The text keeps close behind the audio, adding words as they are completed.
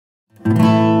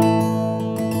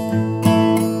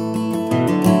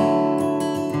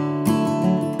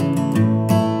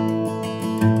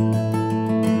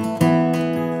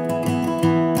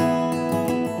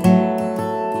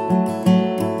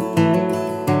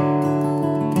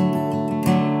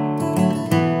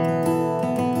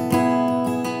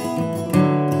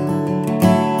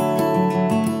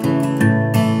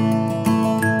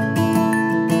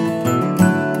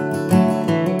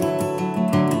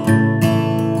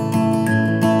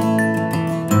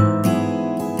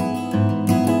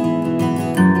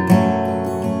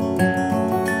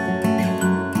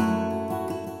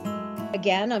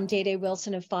everyone. I'm Day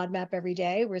Wilson of FODMAP Every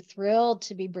Day. We're thrilled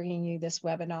to be bringing you this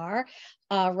webinar.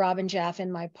 Robin Jaffin,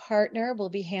 my partner, will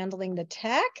be handling the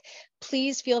tech.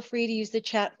 Please feel free to use the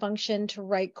chat function to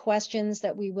write questions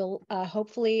that we will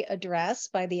hopefully address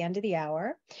by the end of the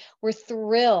hour. We're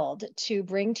thrilled to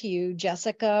bring to you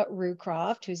Jessica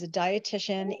Rucroft, who's a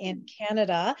dietitian in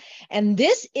Canada, and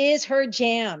this is her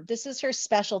jam. This is her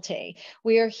specialty.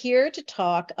 We are here to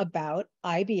talk about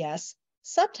IBS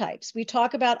subtypes. We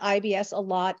talk about IBS a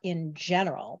lot in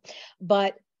general,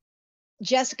 but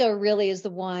Jessica really is the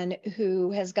one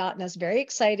who has gotten us very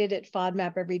excited at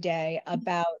FODMAP Every Day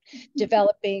about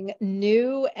developing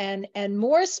new and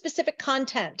more specific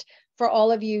content for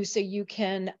all of you so you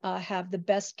can have the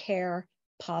best care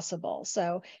possible.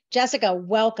 So Jessica,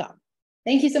 welcome.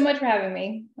 Thank you so much for having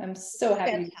me. I'm so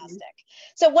happy. Fantastic.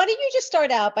 So why don't you just start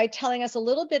out by telling us a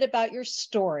little bit about your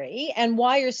story and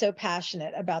why you're so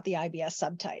passionate about the IBS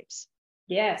subtypes?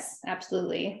 Yes,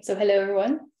 absolutely. So hello,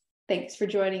 everyone. Thanks for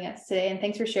joining us today, and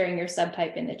thanks for sharing your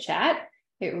subtype in the chat.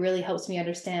 It really helps me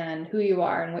understand who you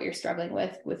are and what you're struggling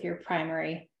with your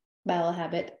primary bowel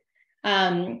habit.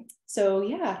 So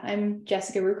yeah, I'm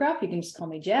Jessica Rucroft. You can just call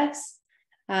me Jess.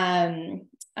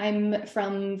 I'm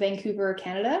from Vancouver,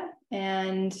 Canada,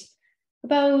 and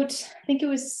about, I think it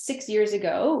was 6 years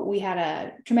ago, we had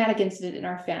a traumatic incident in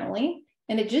our family,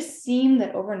 and it just seemed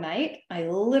that overnight, I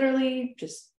literally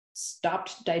just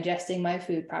stopped digesting my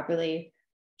food properly.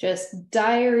 Just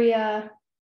diarrhea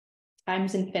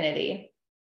times infinity.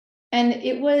 And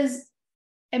it was,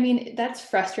 I mean, that's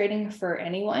frustrating for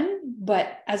anyone,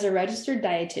 but as a registered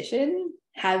dietitian,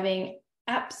 having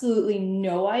absolutely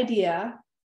no idea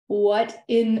what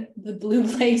in the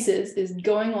blue places is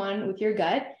going on with your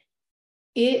gut,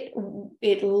 it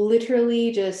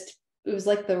literally just, it was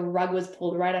like the rug was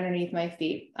pulled right underneath my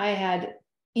feet. I had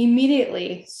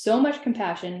immediately so much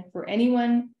compassion for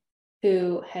anyone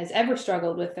who has ever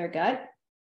struggled with their gut.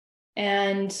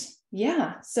 And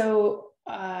yeah, so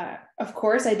of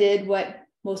course I did what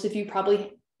most of you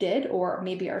probably did, or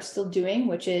maybe are still doing,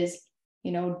 which is,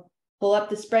 you know, pull up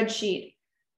the spreadsheet,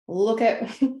 look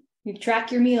at, you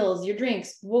track your meals, your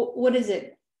drinks. What is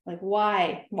it? Like,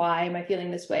 why am I feeling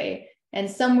this way? And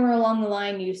somewhere along the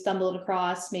line, you stumbled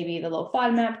across maybe the Low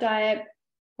FODMAP diet,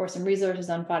 or some resources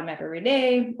on FODMAP Every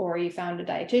Day, or you found a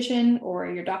dietitian, or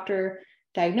your doctor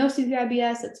diagnosed with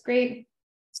IBS. That's great.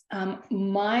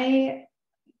 My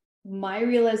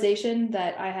realization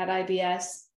that I had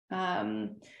IBS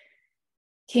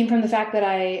came from the fact that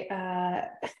I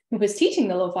was teaching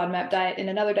the Low FODMAP diet in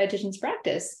another dietitian's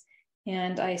practice.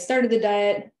 And I started the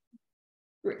diet,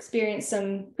 experienced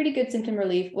some pretty good symptom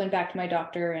relief, went back to my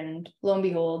doctor, and lo and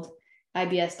behold,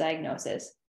 IBS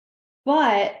diagnosis.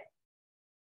 But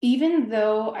even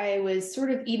though I was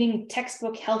sort of eating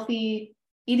textbook healthy,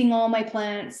 eating all my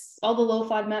plants, all the low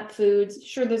FODMAP foods,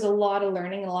 sure, there's a lot of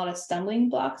learning and a lot of stumbling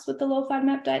blocks with the low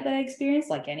FODMAP diet that I experienced,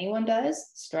 like anyone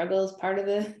does. Struggle is part of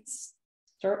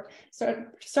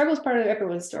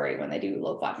everyone's story when they do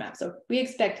low FODMAP. So we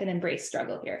expect and embrace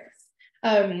struggle here.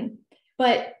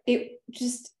 But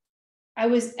I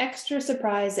was extra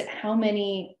surprised at how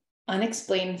many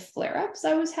unexplained flare-ups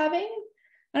I was having.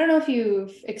 I don't know if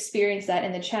you've experienced that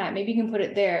in the chat. Maybe you can put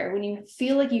it there. When you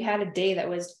feel like you had a day that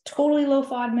was totally low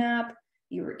FODMAP,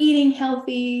 you were eating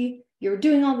healthy, you were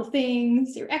doing all the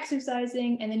things, you're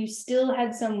exercising, and then you still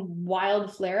had some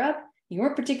wild flare-up, you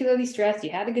weren't particularly stressed,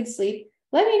 you had a good sleep,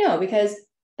 let me know, because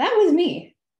that was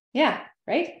me. Yeah,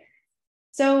 right?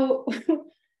 So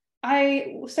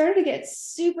I started to get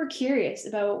super curious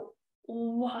about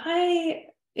why,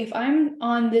 if I'm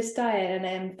on this diet and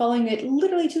I'm following it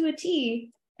literally to a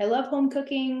T, I love home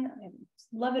cooking, I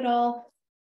love it all,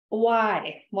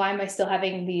 why am I still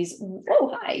having these,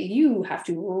 oh, hi, you have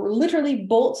to literally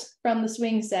bolt from the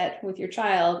swing set with your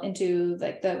child into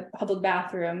like the public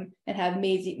bathroom and have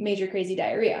major crazy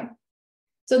diarrhea.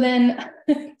 So then,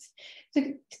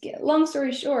 to get long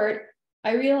story short,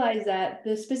 I realized that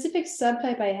the specific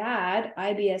subtype I had,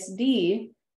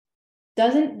 IBS-D,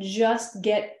 doesn't just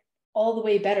get all the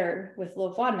way better with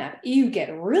low FODMAP. You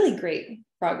get really great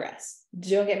progress.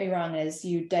 Don't get me wrong, as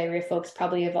you diarrhea folks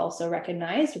probably have also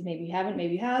recognized, or maybe you haven't,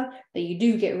 maybe you have, that you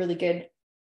do get really good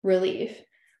relief.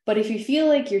 But if you feel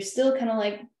like you're still kind of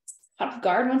like caught off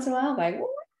guard once in a while, like,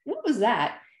 what was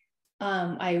that?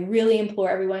 I really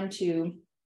implore everyone to,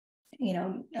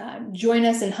 join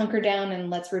us and hunker down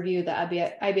and let's review the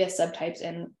IBS subtypes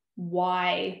and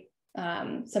why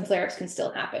some flare-ups can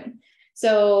still happen.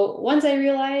 So once I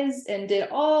realized and did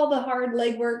all the hard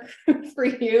legwork for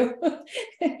you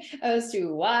as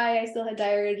to why I still had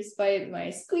diarrhea despite my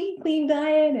squeaky clean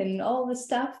diet and all this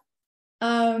stuff,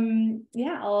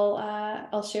 Yeah,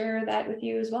 I'll share that with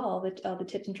you as well, all the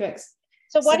tips and tricks.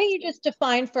 So why don't you just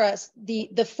define for us the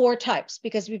 4 types,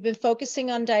 because we've been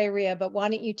focusing on diarrhea, but why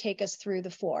don't you take us through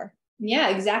the 4? Yeah,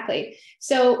 exactly.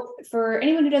 So for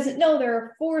anyone who doesn't know, there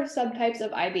are 4 subtypes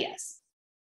of IBS.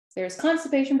 There's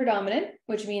constipation predominant,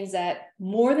 which means that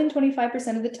more than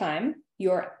 25% of the time,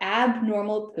 your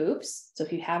abnormal poops, so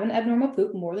if you have an abnormal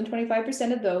poop, more than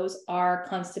 25% of those are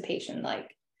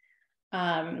constipation-like.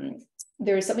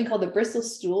 There's something called the Bristol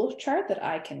stool chart that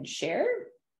I can share.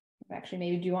 Actually,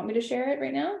 maybe do you want me to share it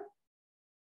right now?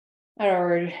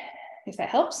 Or if that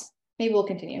helps, maybe we'll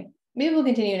continue.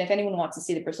 And if anyone wants to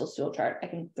see the Bristol stool chart, I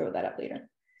can throw that up later.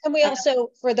 And we also,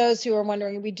 for those who are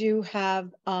wondering, we do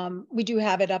have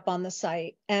it up on the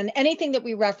site, and anything that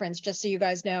we reference, just so you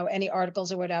guys know, any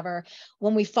articles or whatever,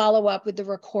 when we follow up with the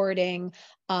recording,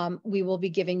 we will be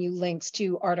giving you links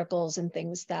to articles and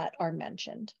things that are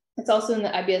mentioned. It's also in the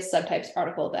IBS Subtypes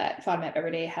article that FODMAP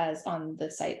Everyday has on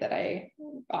the site that I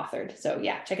authored. So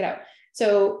yeah, check it out.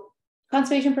 So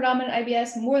constipation predominant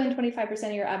IBS, more than 25%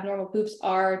 of your abnormal poops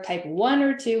are type 1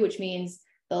 or 2, which means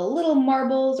the little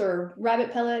marbles or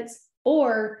rabbit pellets,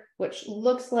 or which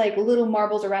looks like little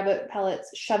marbles or rabbit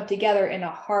pellets shoved together in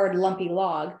a hard, lumpy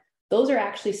log. Those are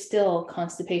actually still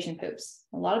constipation poops.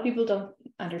 A lot of people don't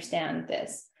understand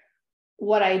this.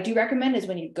 What I do recommend is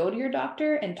when you go to your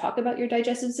doctor and talk about your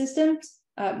digestive systems,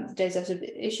 digestive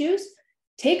issues,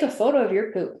 take a photo of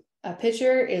your poop. A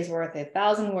picture is worth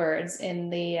 1,000 words. In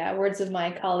the words of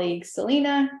my colleague,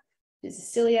 Selena, who's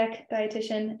a celiac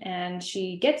dietitian, and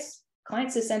she gets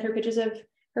clients to send her pictures of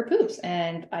her poops,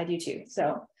 and I do too.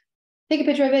 So take a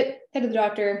picture of it, head to the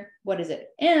doctor, what is it?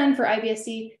 And for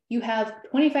IBS-C, you have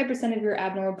 25% of your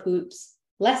abnormal poops,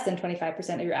 less than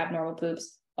 25% of your abnormal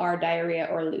poops are diarrhea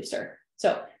or looser.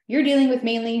 So you're dealing with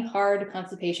mainly hard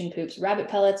constipation poops, rabbit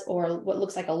pellets, or what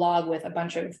looks like a log with a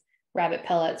bunch of rabbit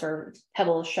pellets or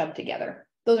pebbles shoved together.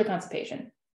 Those are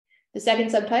constipation. The second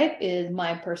subtype is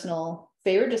my personal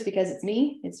favorite, just because it's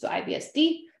me. It's the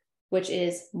IBS-D, which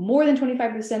is more than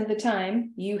 25% of the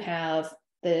time, you have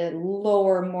the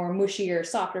lower, more mushier,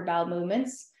 softer bowel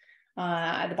movements.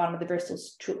 At the bottom of the Bristol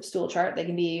stool chart, they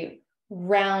can be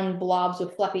round blobs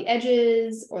with fluffy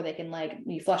edges, or they can, like,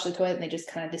 you flush the toilet and they just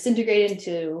kind of disintegrate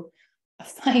into a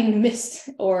fine mist,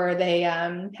 or they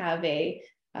have a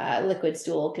liquid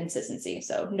stool consistency,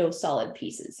 so no solid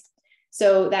pieces.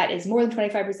 So that is more than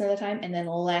 25% of the time, and then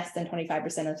less than 25%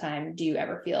 of the time do you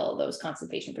ever feel those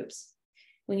constipation poops.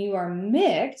 When you are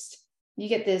mixed, you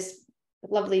get this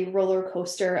lovely roller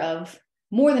coaster of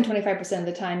more than 25% of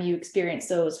the time you experience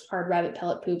those hard rabbit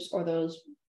pellet poops or those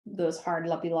hard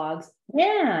lumpy logs,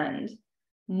 and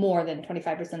more than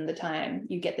 25% of the time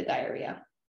you get the diarrhea.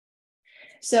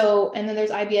 So, and then there's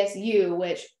IBS-U,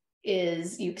 which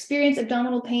is you experience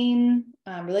abdominal pain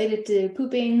related to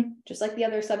pooping, just like the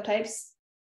other subtypes.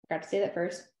 Forgot to say that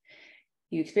first.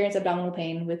 You experience abdominal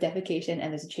pain with defecation,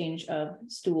 and there's a change of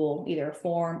stool, either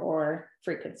form or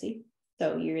frequency.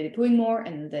 So you're either pooing more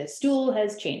and the stool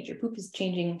has changed, your poop is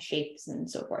changing shapes and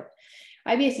so forth.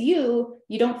 IBS-U,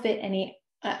 you don't fit any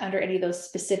under any of those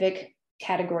specific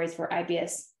categories for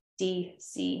IBS-D,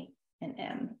 C, and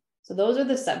M. So those are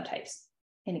the subtypes.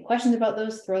 Any questions about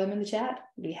those, throw them in the chat.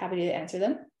 I'd be happy to answer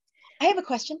them. I have a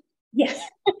question. Yes.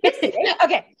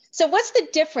 Okay. So what's the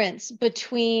difference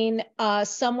between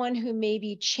someone who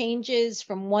maybe changes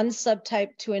from one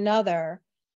subtype to another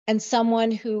and someone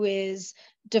who is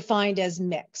defined as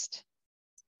mixed?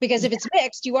 Because if it's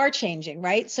mixed, you are changing,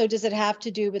 right? So does it have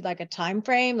to do with like a time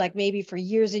frame? Like maybe for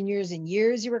years and years and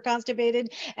years you were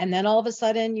constipated, and then all of a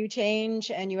sudden you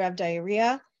change and you have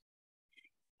diarrhea?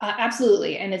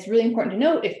 Absolutely. And it's really important to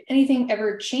note, if anything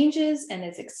ever changes and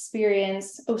it's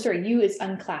experienced, U is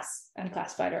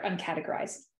unclassified or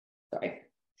uncategorized. Sorry.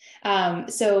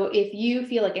 So if you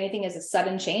feel like anything is a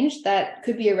sudden change, that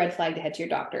could be a red flag to head to your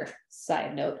doctor.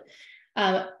 Side note.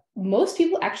 Most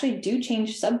people actually do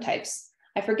change subtypes.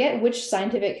 I forget which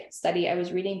scientific study I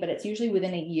was reading, but it's usually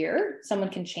within a year, someone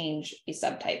can change a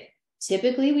subtype.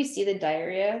 Typically, we see the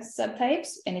diarrhea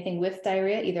subtypes, anything with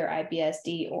diarrhea, either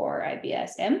IBS-D or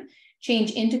IBS-M,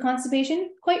 change into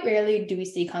constipation. Quite rarely do we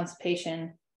see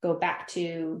constipation go back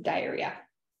to diarrhea.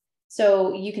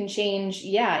 So you can change,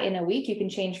 in a week, you can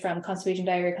change from constipation,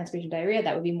 diarrhea,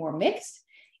 that would be more mixed.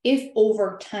 If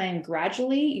over time,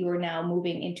 gradually, you are now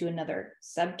moving into another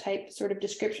subtype sort of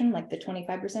description, like the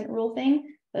 25% rule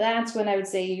thing, that's when I would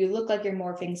say you look like you're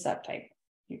morphing subtype,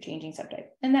 you're changing subtype,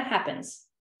 and that happens.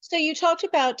 So you talked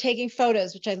about taking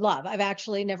photos, which I love. I've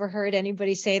actually never heard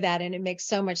anybody say that, and it makes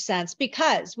so much sense,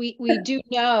 because we do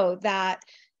know that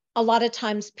a lot of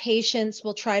times patients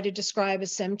will try to describe a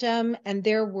symptom and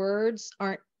their words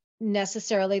aren't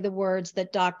necessarily the words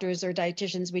that doctors or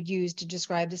dietitians would use to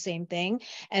describe the same thing.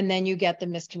 And then you get the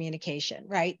miscommunication,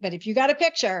 right? But if you got a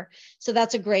picture, so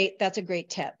that's a great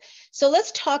tip. So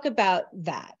let's talk about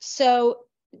that. So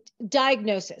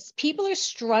diagnosis, people are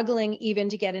struggling even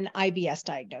to get an IBS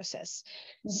diagnosis.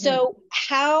 Mm-hmm. So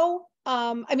how,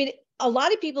 I mean, a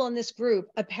lot of people in this group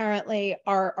apparently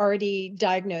are already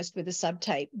diagnosed with a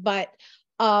subtype, but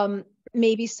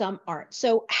maybe some aren't.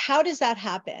 So how does that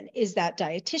happen? Is that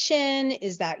dietitian?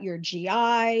 Is that your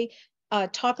GI?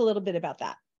 Talk a little bit about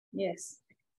that. Yes.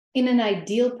 In an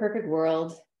ideal, perfect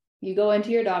world, you go into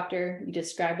your doctor, you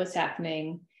describe what's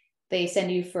happening. They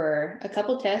send you for a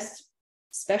couple tests,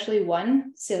 especially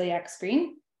 1, celiac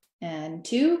screen, and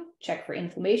 2, check for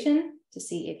inflammation to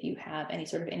see if you have any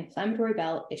sort of inflammatory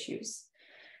bowel issues.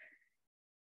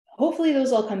 Hopefully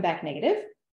those all come back negative.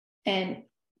 And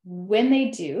when they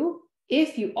do,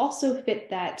 if you also fit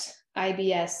that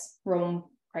IBS-Rome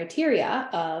criteria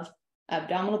of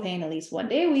abdominal pain at least 1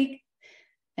 day a week,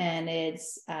 and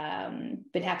it's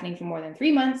been happening for more than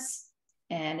 3 months,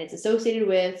 and it's associated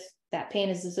with, that pain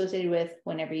is associated with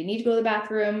whenever you need to go to the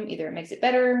bathroom, either it makes it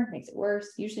better, makes it worse,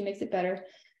 usually makes it better,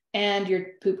 and your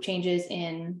poop changes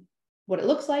in what it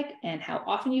looks like and how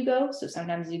often you go. So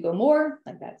sometimes you go more,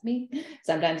 like that's me.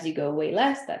 Sometimes you go way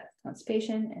less, that's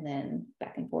constipation, and then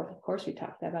back and forth, of course, we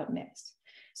talked about mixed.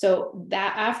 So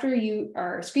that after you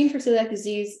are screened for celiac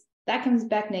disease, that comes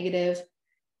back negative.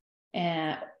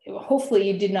 And hopefully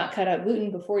you did not cut out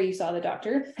gluten before you saw the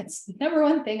doctor. That's the number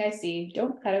one thing I see.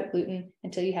 Don't cut out gluten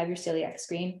until you have your celiac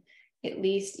screen. At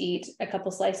least eat a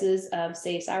couple slices of,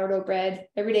 say, sourdough bread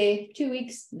every day, 2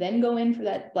 weeks, then go in for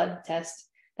that blood test.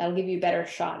 That'll give you a better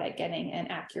shot at getting an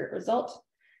accurate result.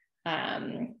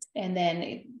 And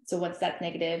then, so once that's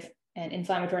negative and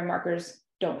inflammatory markers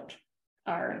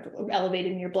are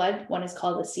elevated in your blood, one is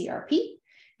called a CRP.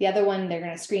 The other one, they're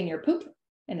going to screen your poop,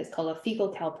 and it's called a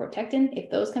fecal calprotectin. If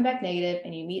those come back negative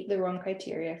and you meet the wrong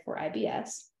criteria for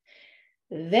IBS,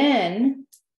 then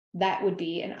that would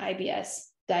be an IBS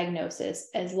diagnosis,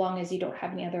 as long as you don't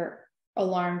have any other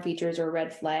alarm features or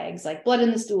red flags like blood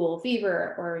in the stool,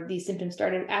 fever, or these symptoms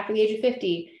started after the age of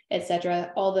 50,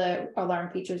 etc. All the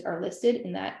alarm features are listed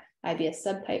in that IBS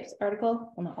subtypes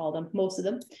article. Well, not all of them, most of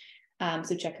them.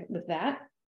 So check with that.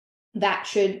 That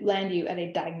should land you at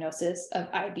a diagnosis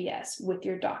of IBS with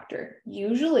your doctor.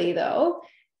 Usually, though,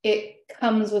 it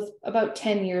comes with about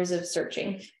 10 years of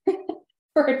searching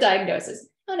for a diagnosis.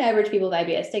 On average, people with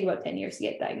IBS take about 10 years to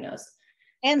get diagnosed.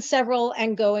 And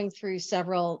going through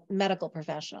several medical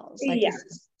professionals. Like, yeah.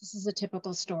 This is a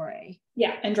typical story.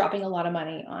 Yeah, and dropping a lot of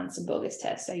money on some bogus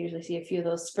tests. I usually see a few of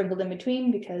those sprinkled in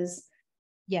between because.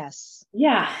 Yes.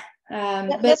 Yeah.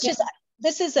 That's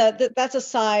a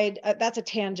side, that's a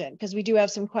tangent, because we do have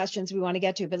some questions we want to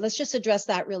get to, but let's just address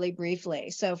that really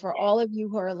briefly. So for all of you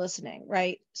who are listening,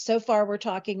 right? So far, we're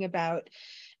talking about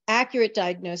accurate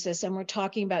diagnosis, and we're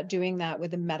talking about doing that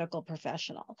with a medical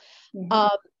professional.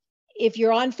 Mm-hmm. If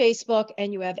you're on Facebook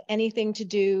and you have anything to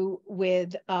do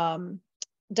with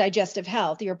digestive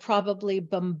health, you're probably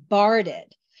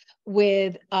bombarded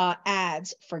with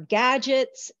ads for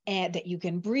gadgets and that you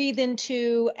can breathe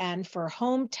into, and for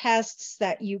home tests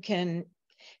that you can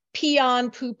pee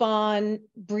on, poop on,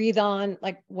 breathe on,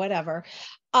 like whatever.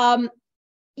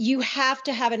 You have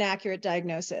to have an accurate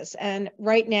diagnosis. And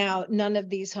right now, none of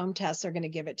these home tests are going to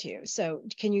give it to you. So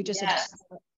can you just address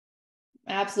that?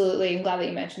 Absolutely. I'm glad that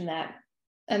you mentioned that.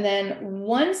 And then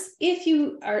if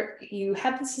you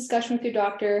have this discussion with your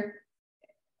doctor,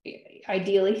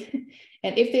 ideally,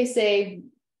 and if they say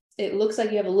it looks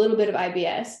like you have a little bit of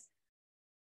IBS,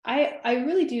 I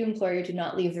really do implore you to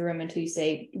not leave the room until you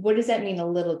say, what does that mean a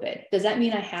little bit? Does that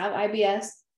mean I have IBS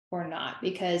or not?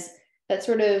 Because that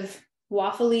sort of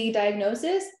waffly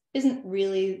diagnosis isn't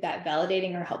really that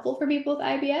validating or helpful for people with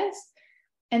IBS.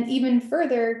 And even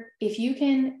further, if you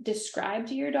can describe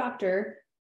to your doctor,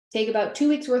 take about 2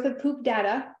 weeks worth of poop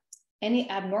data, any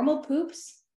abnormal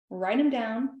poops, write them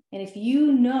down. And if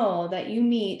you know that you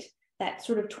meet that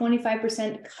sort of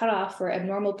 25% cutoff for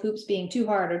abnormal poops being too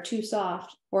hard or too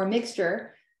soft or a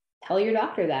mixture, tell your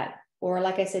doctor that. Or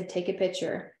like I said, take a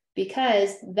picture,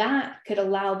 because that could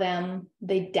allow them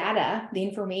the data, the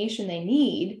information they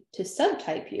need to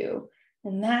subtype you.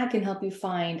 And that can help you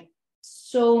find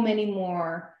so many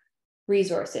more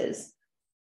resources.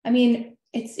 I mean,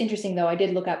 it's interesting though. I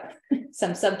did look up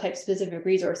some subtype specific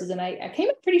resources and I came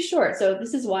up pretty short. So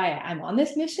this is why I'm on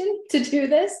this mission to do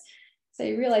this. So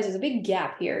you realize there's a big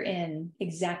gap here in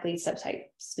exactly subtype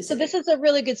specific. So this is a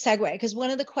really good segue, because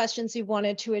one of the questions we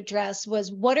wanted to address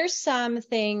was, what are some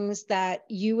things that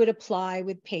you would apply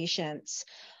with patients,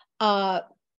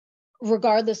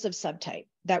 regardless of subtype?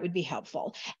 That would be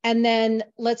helpful. And then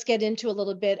let's get into a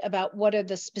little bit about what are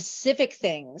the specific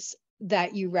things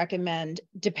that you recommend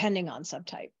depending on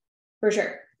subtype. For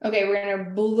sure. Okay, we're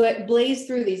going to blaze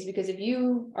through these, because if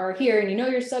you are here and you know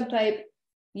your subtype,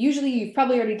 usually you've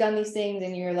probably already done these things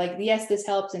and you're like, yes, this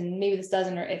helps and maybe this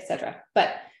doesn't, or etc.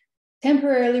 But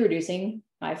temporarily reducing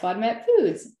high FODMAP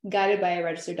foods, guided by a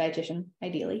registered dietitian,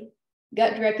 ideally.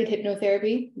 Gut-directed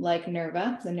hypnotherapy, like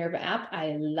Nerva, the Nerva app,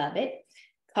 I love it.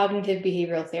 Cognitive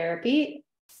behavioral therapy,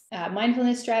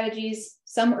 mindfulness strategies,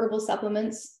 some herbal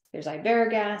supplements. There's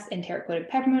iberogast, enteric-coated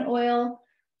peppermint oil.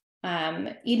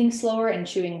 Eating slower and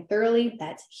chewing thoroughly,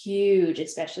 that's huge,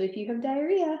 especially if you have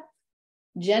diarrhea.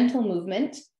 Gentle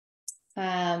movement,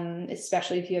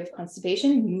 especially if you have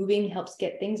constipation. Moving helps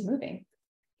get things moving.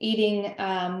 Eating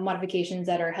modifications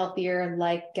that are healthier,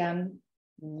 like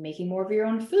making more of your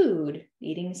own food,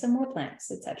 eating some more plants,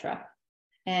 etc.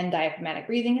 And diaphragmatic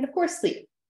breathing, and of course, sleep.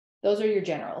 Those are your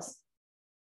generals.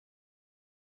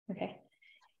 Okay.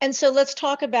 And so let's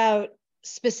talk about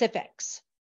specifics.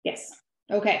 Yes.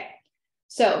 Okay.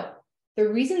 So the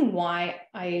reason why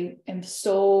I am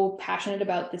so passionate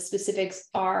about the specifics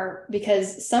are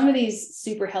because some of these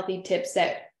super healthy tips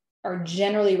that are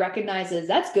generally recognized as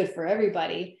that's good for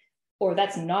everybody, or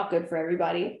that's not good for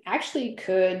everybody, actually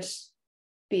could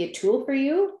be a tool for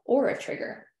you or a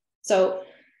trigger. So,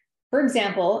 for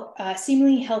example, a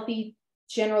seemingly healthy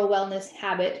general wellness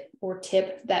habit or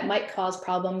tip that might cause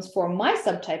problems for my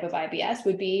subtype of IBS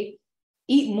would be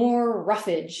eat more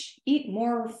roughage, eat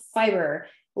more fiber,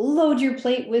 load your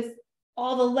plate with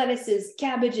all the lettuces,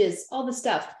 cabbages, all the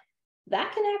stuff.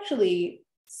 That can actually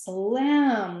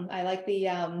slam. I like the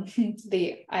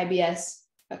IBS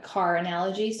car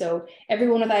analogy. So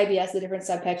everyone with IBS, the different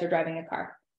subtypes, are driving a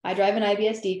car. I drive an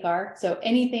IBS-D car. So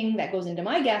anything that goes into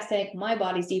my gas tank, my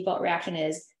body's default reaction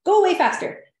is go away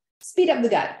faster, speed up the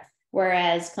gut.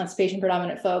 Whereas constipation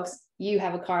predominant folks, you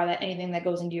have a car that anything that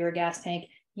goes into your gas tank,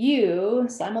 you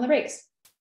slam on the brakes.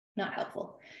 Not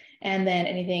helpful. And then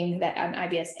anything that an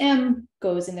IBS-M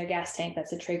goes in their gas tank,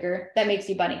 that's a trigger that makes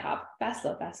you bunny hop. Fast,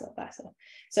 slow, fast, slow, fast, slow.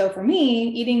 So for me,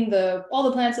 eating all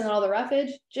the plants and all the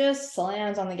roughage just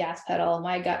slams on the gas pedal.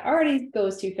 My gut already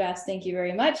goes too fast. Thank you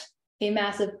very much. A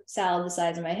massive salad the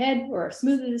size of my head, or a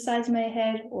smoothie the size of my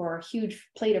head, or a huge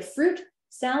plate of fruit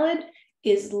salad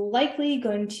is likely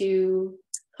going to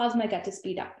cause my gut to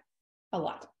speed up a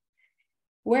lot.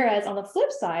 Whereas on the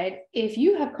flip side, if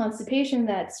you have constipation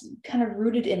that's kind of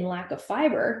rooted in lack of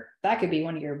fiber, that could be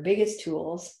one of your biggest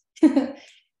tools.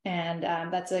 And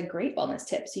that's a great wellness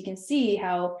tip. So you can see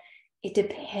how it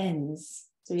depends.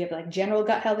 So you have like general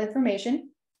gut health information,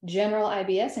 general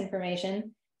IBS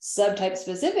information, subtype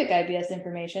specific IBS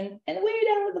information, and way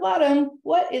down at the bottom,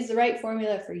 what is the right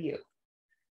formula for you?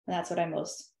 And that's what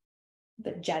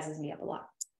that jazzes me up a lot.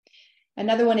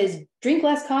 Another one is drink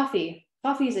less coffee.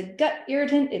 Coffee is a gut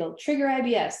irritant. It'll trigger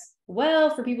IBS.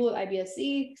 Well, for people with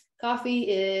IBS-C,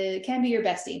 coffee can be your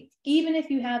bestie. Even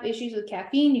if you have issues with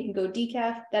caffeine, you can go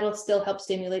decaf. That'll still help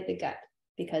stimulate the gut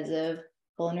because of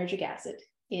cholinergic acid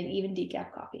in even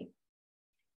decaf coffee.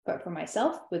 But for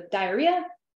myself with diarrhea,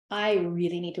 I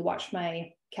really need to watch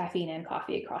my caffeine and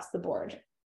coffee across the board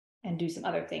and do some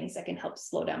other things that can help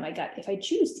slow down my gut if I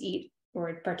choose to eat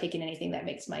or partake in anything that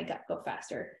makes my gut go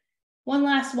faster. One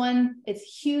last one, it's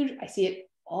huge, I see it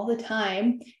all the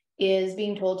time, is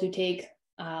being told to take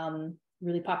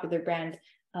really popular brand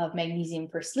of magnesium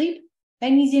for sleep.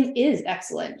 Magnesium is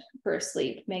excellent for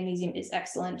sleep. Magnesium is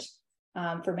excellent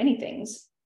for many things.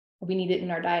 We need it in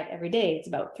our diet every day. It's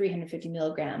about 350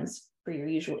 milligrams for your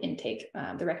usual intake,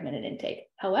 the recommended intake.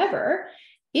 However,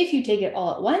 if you take it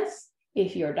all at once,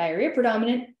 if you're diarrhea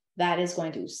predominant, that is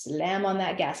going to slam on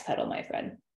that gas pedal, my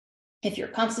friend. If you're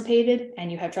constipated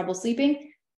and you have trouble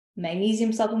sleeping,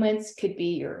 magnesium supplements could be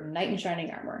your knight in shining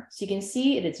armor. So you can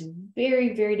see it's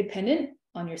very, very dependent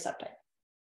on your subtype.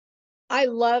 I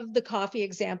love the coffee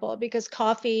example because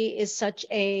coffee is such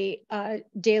a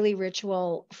daily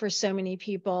ritual for so many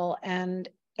people. And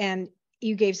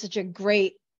you gave such a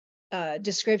great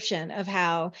description of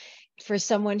how for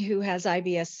someone who has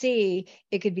IBS-C,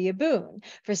 it could be a boon.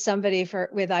 For somebody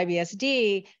with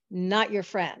IBS-D, not your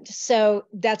friend. So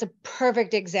that's a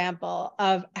perfect example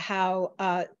of how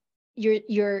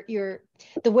the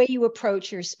way you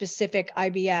approach your specific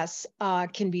IBS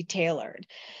can be tailored.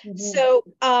 Mm-hmm. So,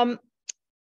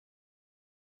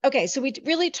 okay, so we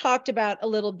really talked about a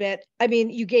little bit. I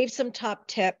mean, you gave some top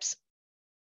tips.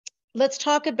 let's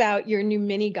talk about your new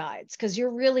mini guides, because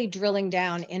you're really drilling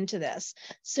down into this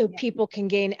so people can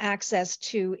gain access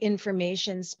to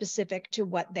information specific to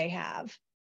what they have.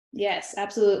 Yes,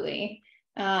 absolutely.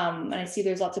 And I see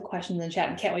there's lots of questions in the chat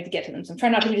and can't wait to get to them. So I'm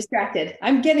trying not to be distracted.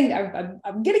 I'm going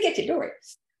to get you, don't worry.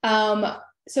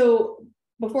 So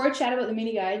before I chat about the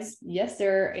mini guides, yes,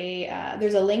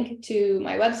 there's a link to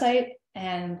my website.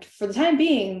 And for the time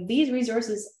being, these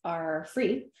resources are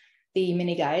free. The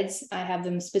mini guides, I have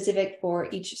them specific for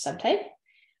each subtype.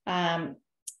 And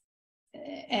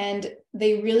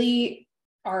they really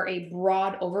are a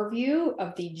broad overview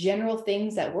of the general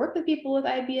things that work with people with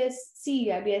IBS-C,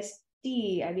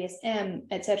 IBS-D, IBS-M,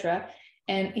 etc.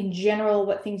 And in general,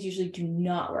 what things usually do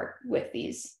not work with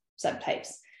these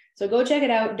subtypes. So go check it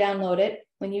out, download it.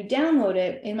 When you download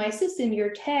it, in my system,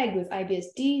 you're tagged with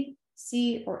IBS-D,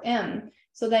 C, or M,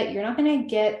 so that you're not going to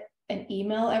get an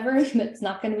email ever that's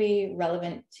not going to be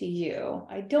relevant to you.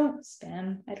 I don't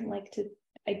spam. I don't like to,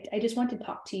 I just want to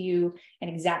talk to you and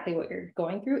exactly what you're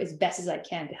going through as best as I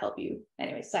can to help you.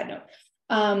 Anyway, side note.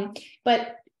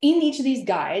 But in each of these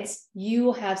guides, you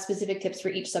will have specific tips for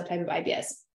each subtype of IBS.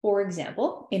 For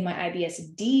example, in my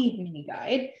IBS-D mini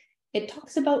guide, it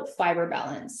talks about fiber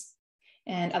balance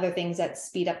and other things that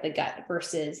speed up the gut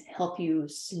versus help you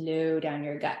slow down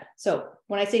your gut. So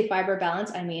when I say fiber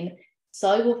balance, I mean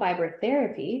soluble fiber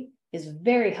therapy is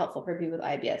very helpful for people with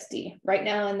IBS-D. Right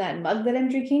now in that mug that I'm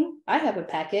drinking, I have a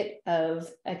packet of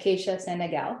Acacia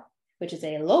Senegal, which is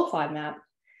a low FODMAP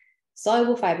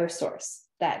soluble fiber source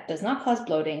that does not cause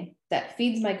bloating, that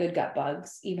feeds my good gut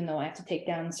bugs, even though I have to take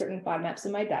down certain FODMAPs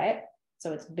in my diet.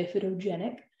 So it's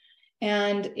bifidogenic.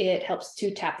 And it helps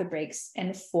to tap the brakes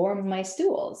and form my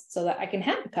stools so that I can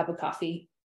have a cup of coffee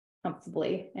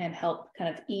comfortably and help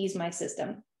kind of ease my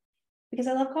system. Because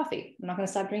I love coffee. I'm not going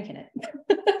to stop drinking it.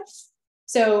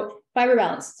 So fiber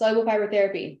balance, soluble fiber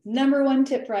therapy, #1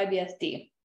 tip for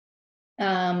IBS-D.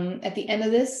 At the end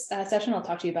of this session, I'll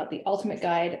talk to you about the ultimate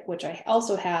guide, which I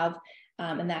also have,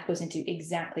 and that goes into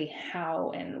exactly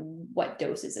how and what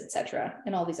doses, etc.,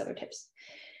 and all these other tips.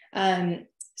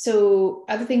 So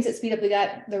other things that speed up the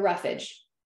gut, the roughage.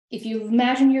 If you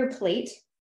imagine your plate,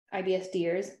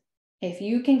 IBS-D'ers, if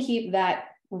you can keep that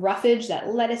roughage, that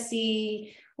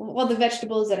lettucey, all the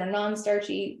vegetables that are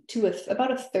non-starchy to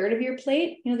about a third of your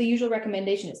plate, the usual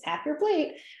recommendation is half your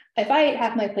plate. If I ate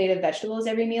half my plate of vegetables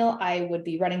every meal, I would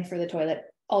be running for the toilet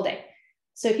all day.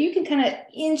 So if you can kind of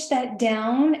inch that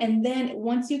down, and then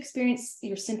once you experience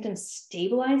your symptoms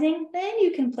stabilizing, then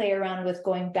you can play around with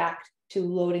going back to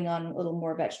loading on a little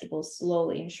more vegetables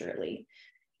slowly and surely.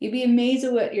 You'd be amazed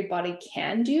at what your body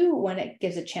can do when it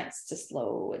gives a chance to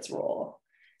slow its roll.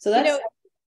 So that's...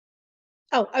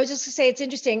 Oh, I was just going to say, it's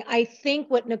interesting. I think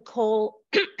what Nicole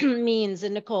means,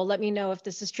 and Nicole, let me know if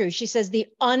this is true. She says the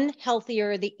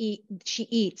unhealthier she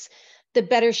eats, the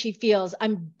better she feels.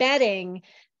 I'm betting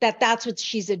that that's what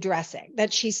she's addressing,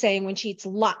 that she's saying when she eats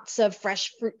lots of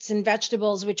fresh fruits and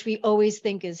vegetables, which we always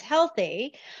think is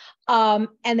healthy,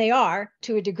 and they are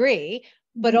to a degree,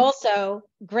 but also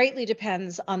greatly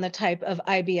depends on the type of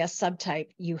IBS subtype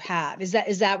you have. Is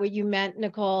that what you meant,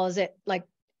 Nicole? Is it like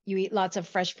you eat lots of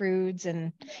fresh fruits?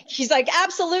 And she's like,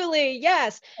 absolutely,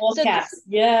 yes. All caps,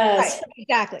 yes. Right,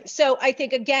 exactly. So I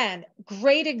think, again,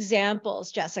 great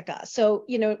examples, Jessica. So,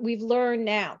 we've learned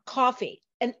now coffee,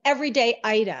 an everyday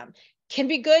item, can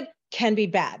be good, can be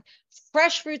bad.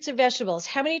 Fresh fruits and vegetables.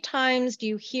 How many times do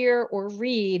you hear or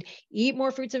read, eat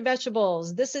more fruits and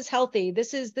vegetables? This is healthy.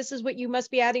 This is what you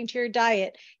must be adding to your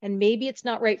diet. And maybe it's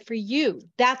not right for you.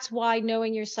 That's why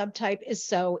knowing your subtype is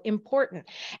so important.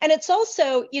 And it's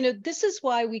also, this is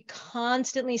why we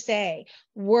constantly say,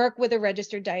 work with a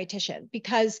registered dietitian,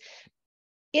 because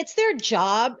it's their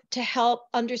job to help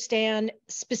understand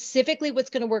specifically what's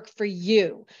going to work for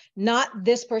you, not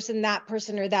this person, that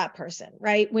person, or that person,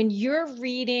 right? When you're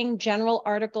reading general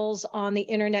articles on the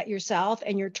internet yourself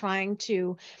and you're trying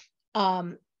to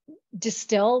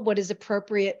distill what is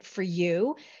appropriate for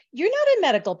you, you're not a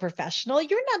medical professional.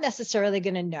 You're not necessarily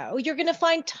going to know. You're going to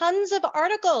find tons of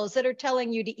articles that are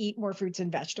telling you to eat more fruits and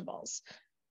vegetables.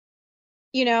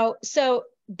 So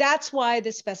that's why the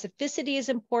specificity is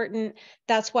important.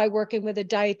 That's why working with a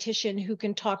dietitian who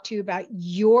can talk to you about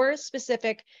your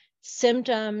specific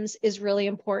symptoms is really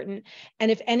important. And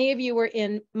if any of you are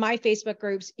in my Facebook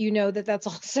groups, you know that that's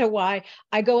also why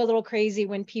I go a little crazy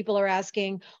when people are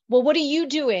asking, well, what are you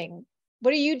doing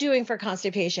What are you doing for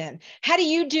constipation? How do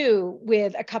you do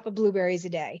with a cup of blueberries a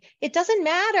day? It doesn't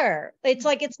matter. It's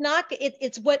like,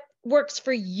 it's what works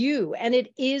for you. And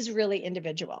it is really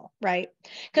individual, right?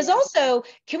 Because also,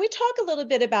 can we talk a little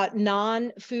bit about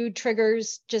non-food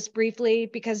triggers just briefly?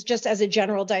 Because just as a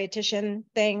general dietitian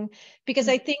thing, because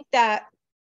I think that,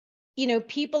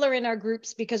 people are in our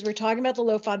groups because we're talking about the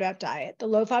low FODMAP diet. The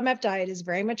low FODMAP diet is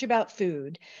very much about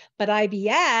food, but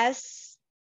IBS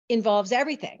involves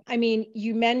everything. I mean,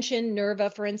 you mentioned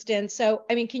NERVA, for instance. So,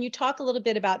 I mean, can you talk a little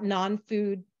bit about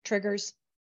non-food triggers?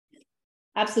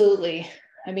 Absolutely.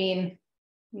 I mean,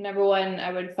 number one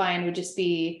I would find would just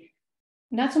be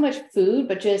not so much food,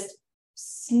 but just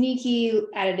sneaky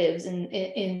additives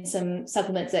in some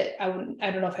supplements that I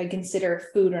don't know if I'd consider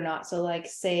food or not. So like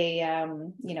say,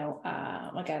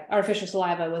 like an artificial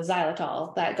saliva with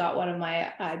xylitol that got one of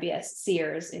my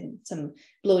IBS-C'ers in some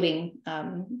bloating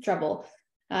trouble.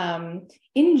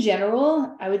 In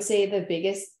general, I would say the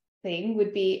biggest thing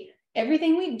would be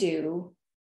everything we do,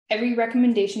 every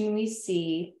recommendation we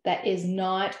see that is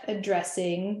not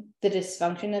addressing the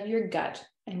dysfunction of your gut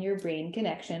and your brain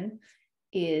connection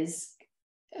is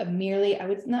merely, I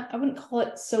wouldn't call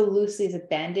it so loosely as a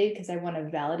band-aid because I want to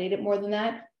validate it more than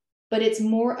that, but it's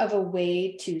more of a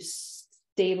way to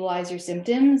stabilize your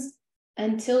symptoms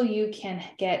until you can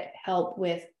get help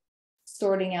with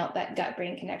sorting out that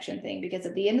gut-brain connection thing. Because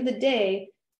at the end of the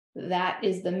day, that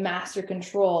is the master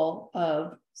control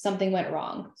of something went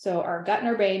wrong. So our gut and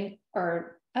our brain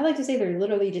are, I like to say, they're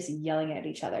literally just yelling at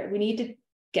each other. We need to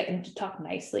get them to talk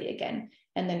nicely again.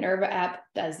 And the NERVA app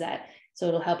does that. So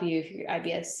it'll help you if you're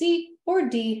IBS-C or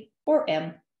D or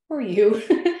M or U.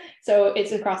 So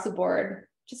it's across the board,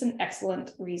 just an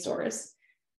excellent resource.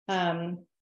 And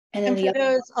for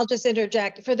those, I'll just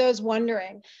interject, for those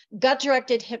wondering,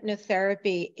 gut-directed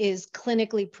hypnotherapy is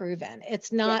clinically proven.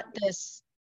 It's not this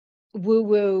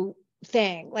woo-woo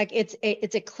thing. Like it's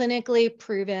a clinically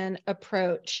proven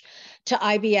approach to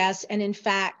IBS. And in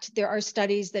fact, there are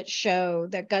studies that show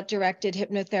that gut-directed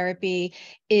hypnotherapy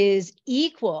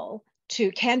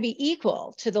can be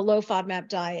equal to the low FODMAP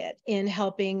diet in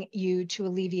helping you to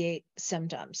alleviate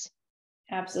symptoms.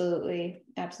 Absolutely.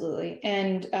 Absolutely.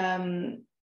 And,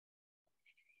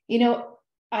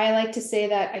 I like to say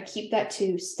that I keep that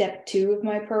to step 2 of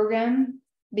my program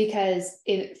because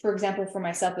for example, for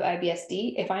myself with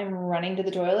IBS-D, if I'm running to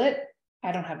the toilet,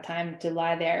 I don't have time to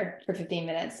lie there for 15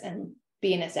 minutes and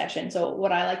be in a session. So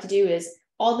what I like to do is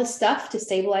all the stuff to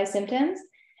stabilize symptoms.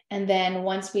 And then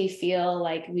once we feel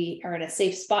like we are in a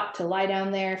safe spot to lie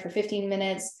down there for 15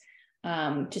 minutes,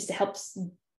 just to help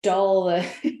dull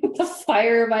the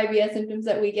fire of IBS symptoms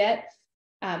that we get,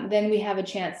 then we have a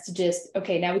chance to just,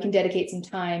 okay, now we can dedicate some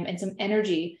time and some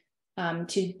energy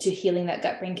to healing that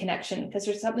gut-brain connection. Because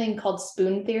there's something called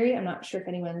spoon theory. I'm not sure if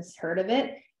anyone's heard of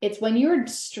it. It's when you're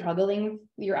struggling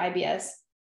with your IBS,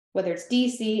 whether it's D,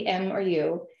 C, M, or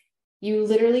U, you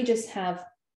literally just have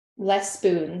less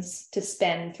spoons to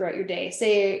spend throughout your day.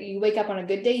 Say you wake up on a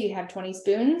good day, you have 20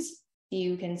 spoons.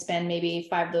 You can spend maybe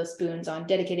 5 of those spoons on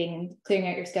dedicating and clearing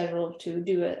out your schedule to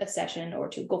do a session or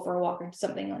to go for a walk or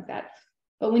something like that.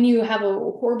 But when you have a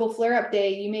horrible flare-up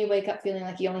day, you may wake up feeling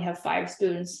like you only have 5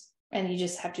 spoons and you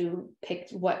just have to pick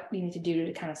what you need to do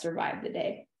to kind of survive the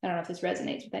day. I don't know if this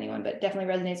resonates with anyone, but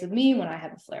definitely resonates with me when I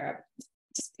have a flare-up.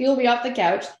 Just peel me off the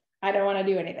couch. I don't want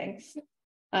to do anything.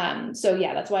 So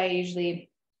yeah, that's why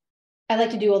I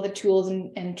like to do all the tools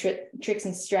and tricks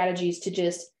and strategies to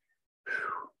just,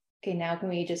 okay, now can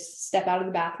we just step out of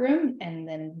the bathroom and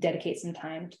then dedicate some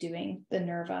time to doing the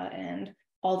NERVA and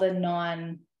all the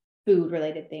non-food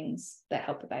related things that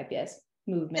help with IBS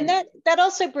movement. And that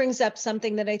also brings up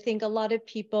something that I think a lot of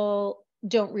people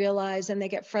don't realize and they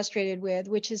get frustrated with,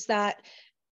 which is that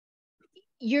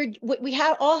what we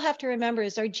all have to remember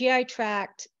is our GI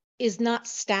tract is not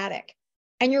static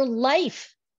and your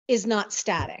life is not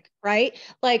static, right?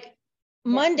 Like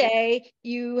Monday,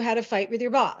 you had a fight with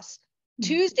your boss.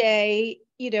 Tuesday,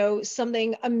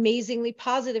 something amazingly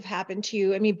positive happened to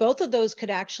you. I mean, both of those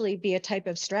could actually be a type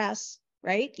of stress,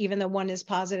 right? Even though one is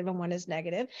positive and one is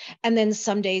negative. And then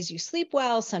some days you sleep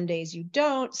well, some days you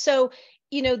don't. So,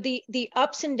 the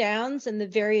ups and downs and the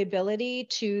variability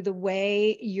to the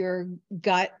way your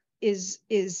gut is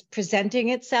presenting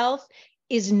itself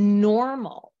is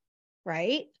normal,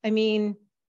 right? I mean,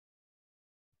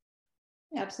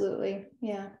 absolutely.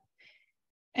 Yeah.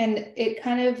 And it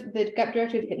kind of, the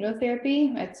gut-directed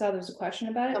hypnotherapy, I saw there was a question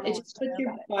about it. It just puts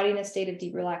your body in a state of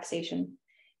deep relaxation.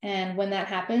 And when that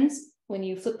happens, when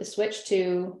you flip the switch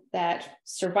to that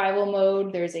survival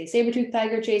mode, there's a saber-toothed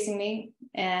tiger chasing me,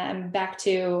 and I'm back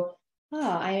to,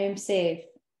 I am safe.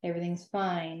 Everything's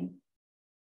fine.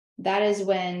 that is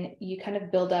when you kind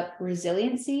of build up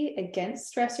resiliency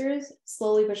against stressors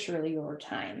slowly but surely over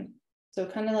time. So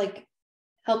it kind of like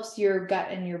helps your gut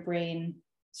and your brain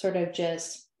sort of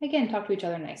just, again, talk to each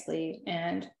other nicely.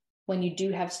 And when you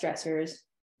do have stressors,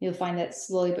 you'll find that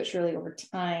slowly but surely over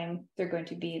time, they're going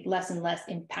to be less and less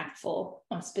impactful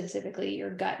on specifically your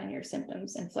gut and your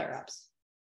symptoms and flare-ups.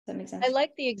 Does that make sense? I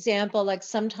like the example, like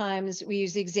sometimes we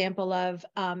use the example of,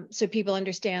 so people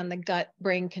understand the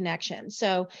gut-brain connection.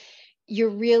 So you're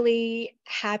really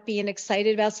happy and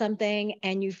excited about something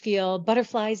and you feel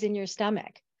butterflies in your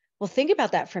stomach. Well, think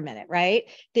about that for a minute, right?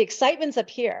 The excitement's up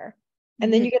here.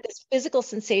 And then you get this physical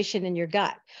sensation in your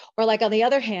gut. Or like on the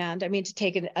other hand, I mean, to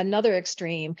take another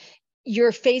extreme,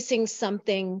 you're facing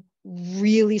something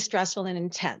really stressful and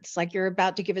intense, like you're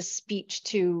about to give a speech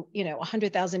to,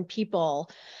 100,000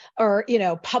 people or,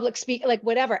 public speak, like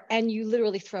whatever. And you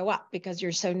literally throw up because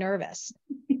you're so nervous.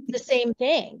 The same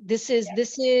thing. This is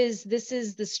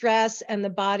the stress and the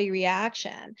body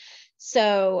reaction.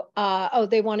 So,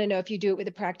 they want to know if you do it with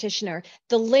a practitioner.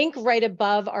 The link right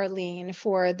above, Arlene,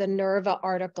 for the Nerva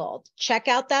article. Check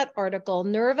out that article.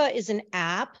 Nerva is an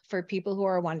app, for people who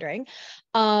are wondering,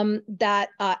 that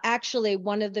actually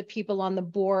one of the people on the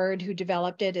board who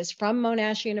developed it is from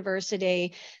Monash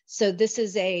University. So this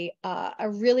is a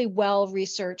really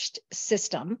well-researched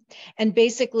system. And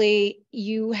basically,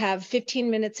 you have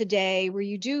 15 minutes a day where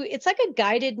it's like a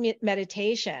guided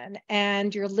meditation,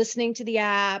 and you're listening to the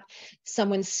app.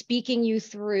 Someone's speaking you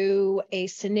through a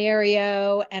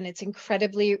scenario, and it's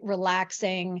incredibly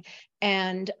relaxing.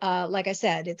 And like I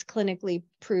said, it's clinically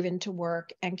proven to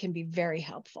work and can be very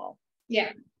helpful.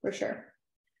 Yeah, for sure.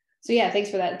 So yeah,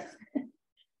 thanks for that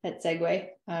segue.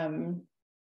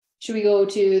 Should we go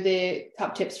to the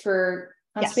top tips for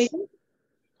constipation? Yes.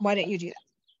 Why don't you do that?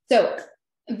 So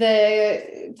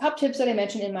the top tips that I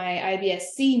mentioned in my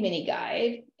IBS-C mini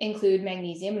guide include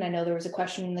magnesium. And I know there was a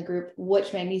question in the group,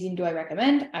 which magnesium do I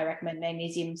recommend? I recommend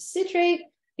magnesium citrate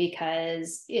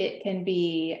because it can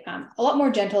be a lot more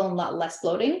gentle and a lot less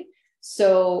bloating.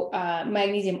 So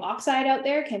magnesium oxide out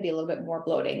there can be a little bit more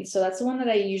bloating. So that's the one that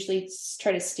I usually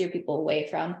try to steer people away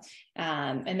from.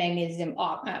 And magnesium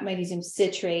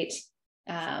citrate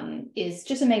is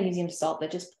just a magnesium salt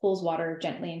that just pulls water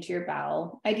gently into your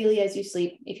bowel. Ideally, as you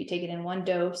sleep, if you take it in one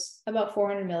dose, about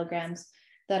 400 milligrams,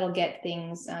 that'll get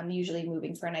things usually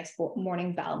moving for a nice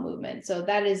morning bowel movement. So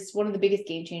that is one of the biggest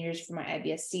game changers for my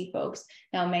IBS-C folks.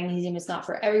 Now, magnesium is not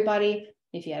for everybody.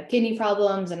 If you have kidney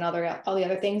problems and all the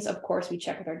other things, of course, we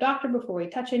check with our doctor before we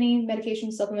touch any medication,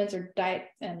 supplements, or diet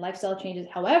and lifestyle changes.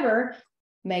 However,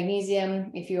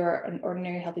 magnesium, if you're an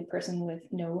ordinary healthy person with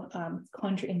no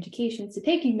contraindications to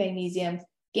taking magnesium,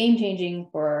 game-changing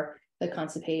for the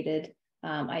constipated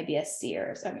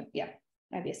IBS-C'ers.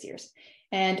 IBS-C'ers.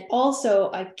 And also,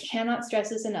 I cannot stress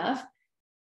this enough.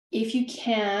 If you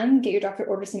can, get your doctor to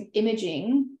order some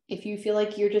imaging. If you feel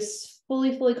like you're just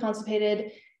fully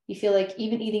constipated, you feel like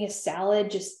even eating a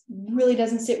salad just really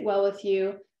doesn't sit well with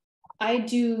you, I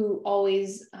do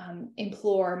always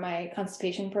implore my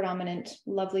constipation predominant,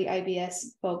 lovely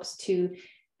IBS folks to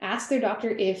ask their doctor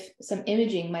if some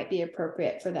imaging might be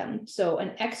appropriate for them. So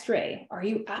an X-ray, are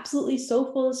you absolutely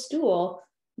so full of stool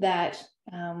that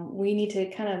we need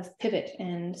to kind of pivot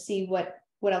and see what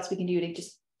else we can do to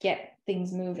just get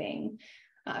things moving?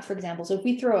 For example, so if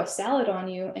we throw a salad on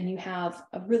you and you have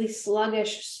a really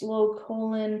sluggish, slow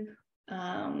colon,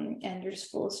 and you're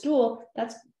just full of stool,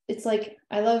 it's like,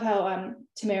 I love how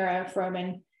Tamara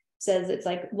Froman says it's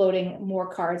like loading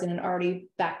more cars in an already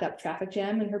backed up traffic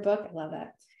jam in her book. I love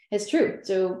that. It's true.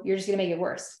 So you're just going to make it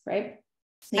worse, right?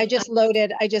 I just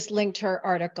linked her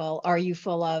article. Are you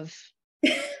full of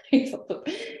stool?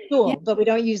 Yeah. But we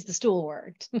don't use the stool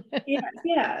word.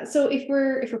 Yeah. So if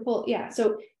we're full, yeah.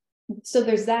 So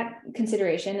there's that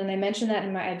consideration. And I mentioned that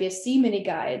in my IBS-C mini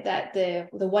guide, that the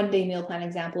one-day meal plan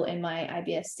example in my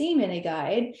IBS-C mini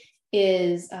guide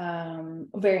is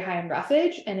very high in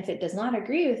roughage. And if it does not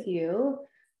agree with you,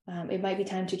 it might be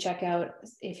time to check out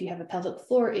if you have a pelvic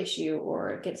floor issue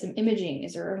or get some imaging.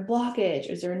 Is there a blockage?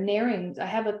 Is there a narrowing? I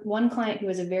have one client who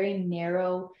has a very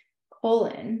narrow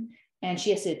colon and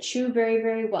she has to chew very,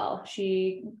 very well.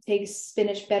 She takes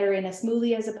spinach better in a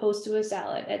smoothie as opposed to a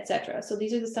salad, etc. So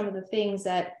these are some of the things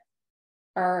that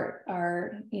are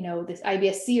this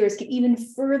IBS-C'ers can even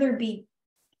further be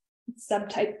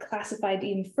subtype classified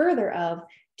even further of,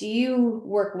 do you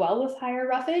work well with higher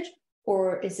roughage,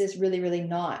 or is this really, really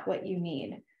not what you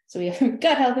need? So we have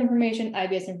gut health information,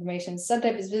 IBS information,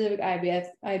 subtype specific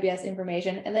IBS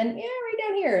information, and then right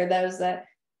down here, that was that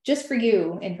just for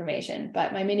you information.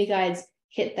 But my mini guides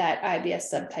hit that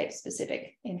IBS subtype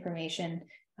specific information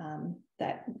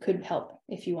that could help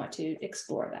if you want to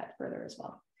explore that further as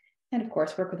well. And of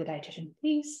course, work with a dietitian,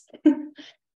 please.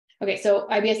 Okay, so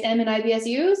IBS-M and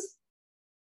IBS-U's.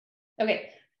 Okay,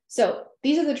 so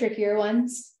these are the trickier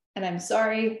ones, and I'm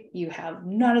sorry you have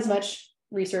not as much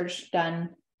research done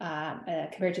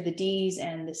compared to the D's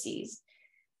and the C's.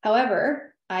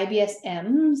 However,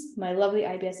 IBS-M's, my lovely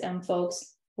IBS-M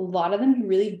folks, a lot of them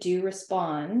really do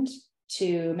respond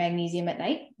to magnesium at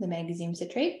night, the magnesium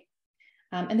citrate.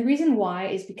 And the reason why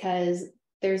is because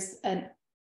there's a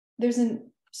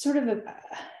sort of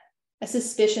a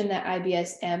suspicion that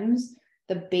IBS-M's,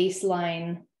 the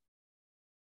baseline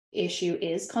issue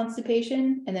is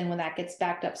constipation. And then when that gets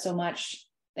backed up so much,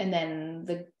 and then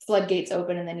the floodgates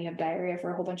open, and then you have diarrhea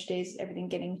for a whole bunch of days, everything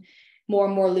getting more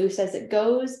and more loose as it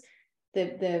goes,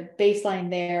 the baseline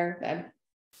there,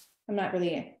 I'm not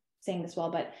really saying this well,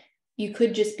 but you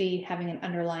could just be having an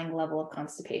underlying level of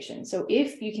constipation. So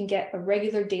if you can get a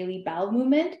regular daily bowel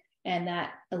movement, and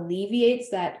that alleviates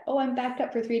that, oh, I'm backed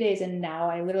up for 3 days, and now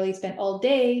I literally spent all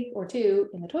day or two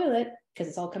in the toilet because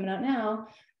it's all coming out now,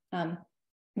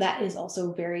 that is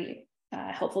also very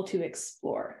helpful to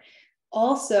explore.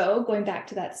 Also, going back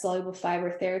to that soluble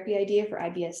fiber therapy idea for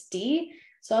IBS-D,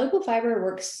 soluble fiber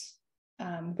works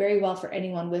very well for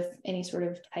anyone with any sort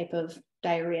of type of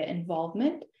diarrhea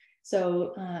involvement.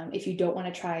 So if you don't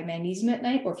want to try magnesium at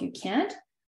night, or if you can't,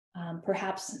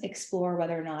 perhaps explore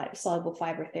whether or not soluble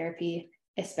fiber therapy,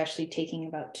 especially taking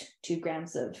about 2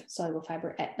 grams of soluble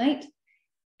fiber at night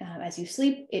as you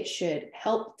sleep, it should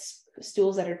help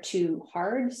stools that are too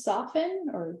hard soften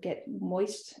or get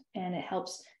moist, and it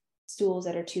helps stools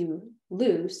that are too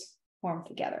loose form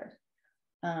together.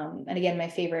 And again, my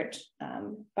favorite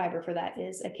fiber for that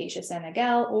is Acacia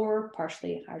Senegal or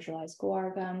partially hydrolyzed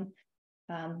guar gum.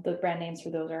 The brand names for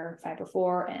those are Fiber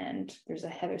 4, and there's a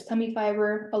Heather's Tummy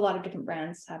Fiber. A lot of different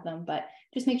brands have them, but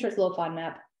just make sure it's low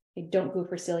FODMAP. I don't go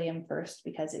for psyllium first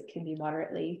because it can be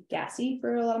moderately gassy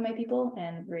for a lot of my people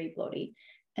and very bloaty.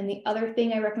 And the other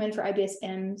thing I recommend for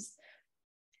IBS-M's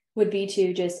would be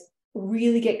to just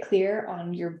really get clear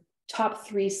on your top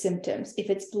 3 symptoms. If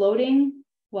it's bloating,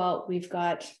 well, we've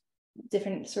got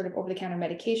different sort of over-the-counter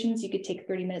medications you could take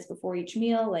 30 minutes before each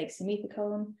meal, like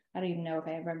simethicone. I don't even know if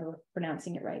I remember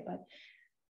pronouncing it right, but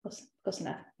close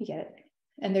enough. You get it.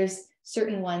 And there's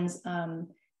certain ones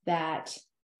that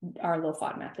are low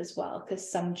FODMAP as well,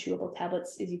 because some chewable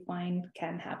tablets, as you find,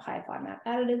 can have high FODMAP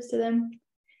additives to them.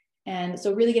 And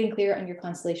so really getting clear on your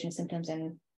constellation symptoms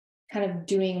and kind of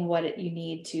doing what you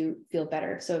need to feel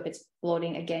better. So if it's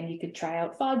bloating, again, you could try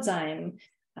out FODzyme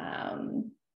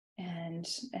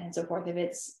and so forth. If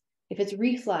it's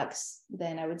reflux,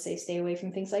 then I would say stay away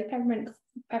from things like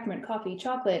peppermint coffee,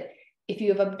 chocolate. If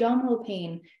you have abdominal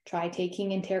pain, try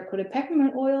taking enteric-coated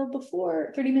peppermint oil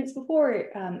 30 minutes before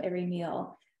every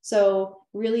meal. So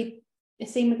really,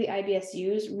 same with the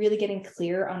IBS-U's, really getting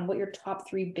clear on what your top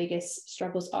 3 biggest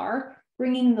struggles are,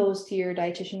 bringing those to your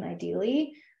dietitian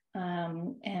ideally,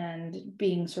 and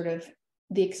being sort of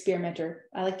the experimenter.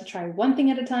 I like to try one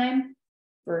thing at a time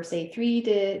for say 3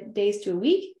 days to a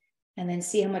week, and then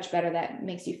see how much better that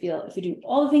makes you feel. If you do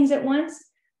all the things at once,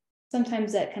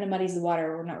 sometimes that kind of muddies the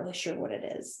water. We're not really sure what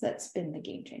it is. That's been the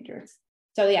game changer.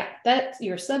 So yeah, that's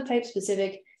your subtype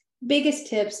specific biggest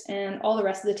tips, and all the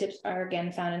rest of the tips are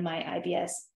again found in my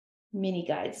IBS mini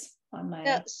guides on my.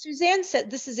 Now, Suzanne said,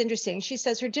 this is interesting. She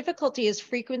says her difficulty is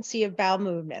frequency of bowel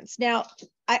movements. Now,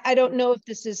 I don't know if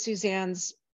this is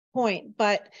Suzanne's point,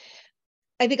 but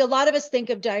I think a lot of us think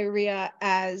of diarrhea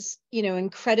as,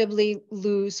 incredibly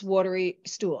loose, watery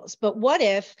stools. But what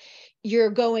if you're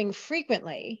going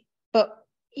frequently, but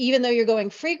even though you're going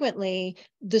frequently,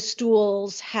 the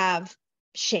stools have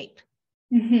shape?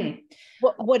 Mm-hmm.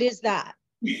 What is that?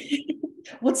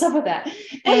 What's up with that?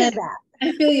 What is that?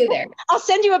 I feel you there. I'll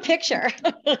send you a picture.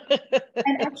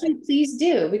 And actually, please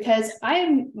do, because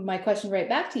my question right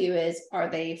back to you is, are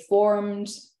they formed,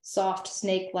 soft,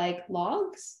 snake-like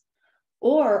logs?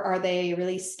 Or are they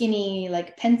really skinny,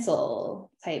 like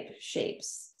pencil type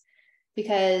shapes?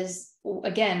 Because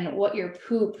again, what your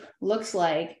poop looks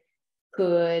like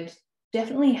could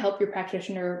definitely help your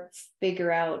practitioner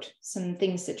figure out some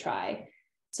things to try.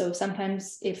 So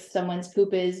sometimes if someone's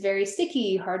poop is very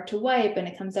sticky, hard to wipe, and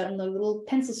it comes out in the little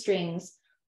pencil strings,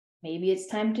 maybe it's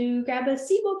time to grab a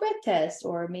SIBO breath test.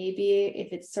 Or maybe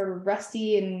if it's sort of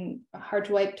rusty and hard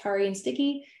to wipe, tarry and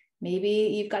sticky, maybe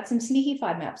you've got some sneaky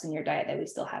FODMAPs in your diet that we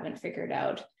still haven't figured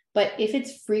out. But if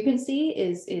its frequency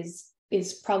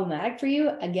is problematic for you,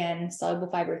 again, soluble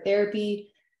fiber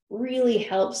therapy really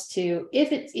helps to,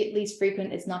 if it's at least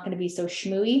frequent, it's not going to be so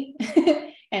schmooey.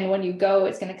 And when you go,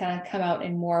 it's going to kind of come out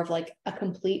in more of like a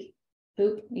complete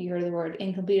poop, you heard the word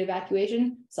incomplete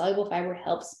evacuation. Soluble fiber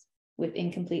helps with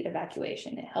incomplete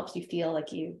evacuation. It helps you feel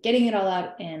like you're getting it all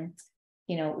out and,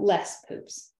 less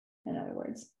poops, in other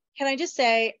words. Can I just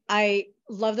say, I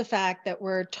love the fact that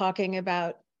we're talking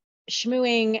about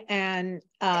schmooing and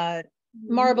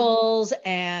marbles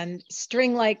and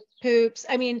string-like poops.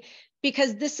 I mean,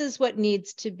 because this is what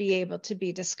needs to be able to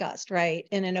be discussed, right?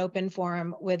 In an open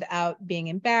forum without being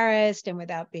embarrassed and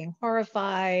without being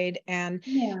horrified. And,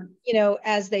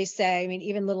 as they say, I mean,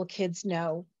 even little kids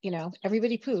know,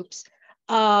 everybody poops.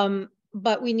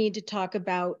 But we need to talk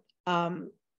about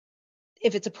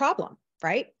if it's a problem,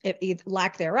 right? If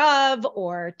lack thereof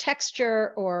or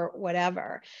texture or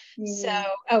whatever.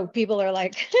 So, people are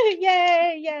like,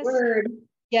 yay, yes. Word.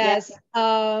 Yes.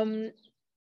 Yep.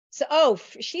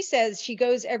 She says she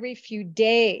goes every few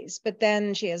days, but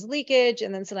then she has leakage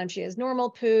and then sometimes she has normal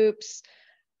poops.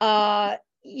 We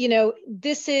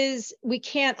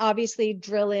can't obviously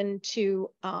drill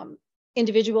into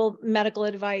individual medical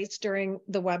advice during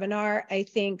the webinar. I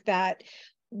think that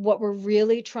what we're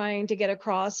really trying to get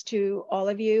across to all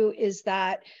of you is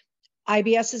that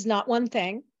IBS is not one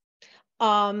thing.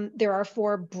 There are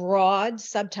 4 broad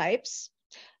subtypes.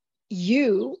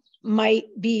 You might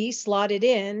be slotted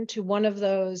in to one of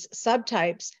those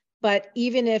subtypes, but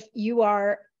even if you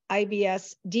are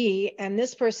IBS-D and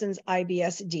this person's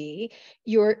IBS-D,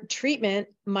 your treatment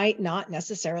might not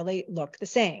necessarily look the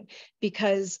same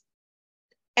because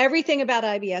everything about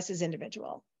IBS is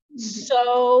individual.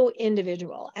 So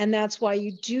individual. And that's why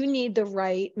you do need the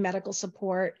right medical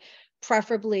support,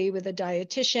 preferably with a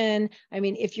dietitian. I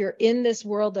mean, if you're in this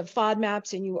world of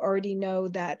FODMAPs and you already know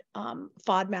that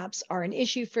FODMAPs are an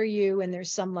issue for you and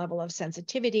there's some level of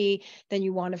sensitivity, then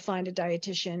you want to find a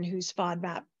dietitian who's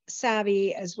FODMAP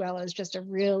savvy, as well as just a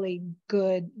really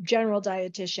good general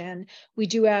dietitian. We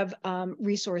do have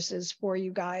resources for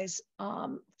you guys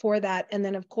for that. And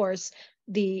then, of course,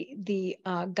 the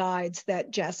guides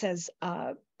that Jess has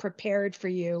prepared for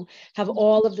you have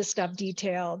all of the stuff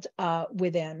detailed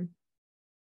within.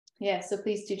 Yeah, so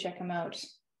please do check them out.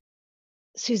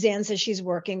 Suzanne says she's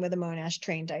working with a Monash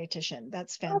trained dietitian.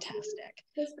 That's fantastic.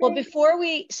 That's well,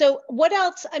 so what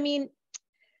else? I mean,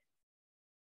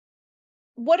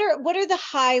 what are the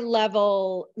high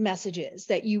level messages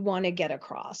that you want to get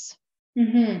across?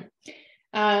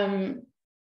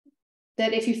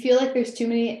 That if you feel like there's too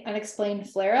many unexplained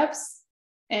flare-ups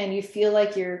and you feel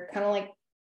like you're kind of like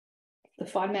the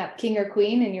FODMAP king or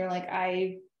queen and you're like,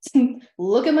 I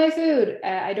look at my food,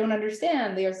 I don't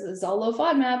understand, there's all low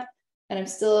FODMAP and I'm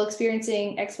still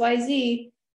experiencing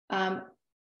XYZ,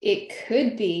 it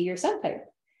could be your subtype.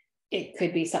 It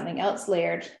could be something else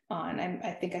layered on.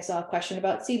 I think I saw a question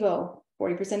about SIBO.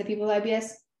 40% of people with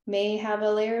IBS may have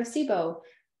a layer of SIBO.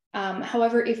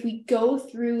 However, if we go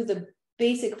through the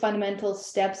basic fundamental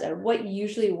steps of what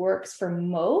usually works for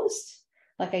most,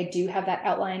 like I do have that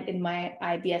outlined in my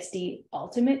IBS-D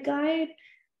ultimate guide.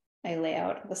 I lay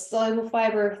out the soluble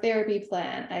fiber therapy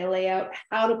plan. I lay out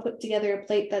how to put together a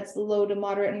plate that's low to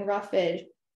moderate in roughage,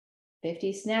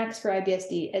 50 snacks for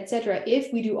IBS-D, etc.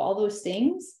 If we do all those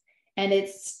things and it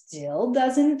still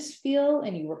doesn't feel,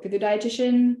 and you work with your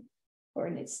dietitian, or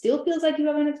and it still feels like you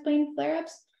have unexplained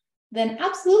flare-ups, then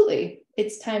absolutely,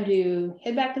 it's time to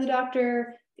head back to the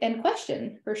doctor and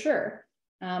question for sure.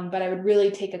 But I would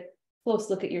really take a close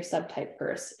look at your subtype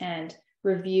first and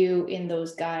review in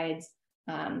those guides,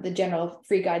 the general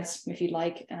free guides, if you'd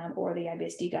like, or the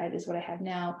IBS-D guide is what I have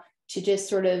now, to just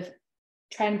sort of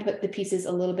try and put the pieces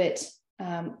a little bit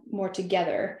more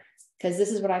together, because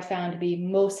this is what I found to be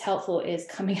most helpful is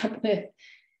coming up with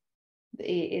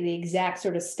the exact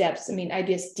sort of steps. I mean,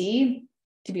 IBS-D,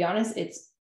 to be honest, it's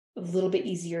a little bit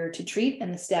easier to treat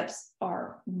and the steps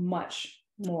are much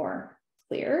more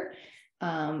clear.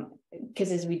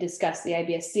 Because as we discussed the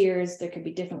IBS-Cers, there could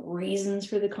be different reasons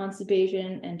for the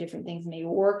constipation and different things may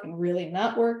work and really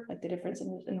not work, like the difference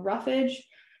in roughage.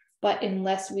 But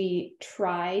unless we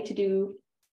try to do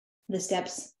the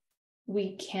steps,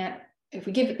 we can't, if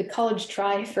we give it the college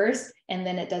try first and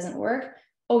then it doesn't work,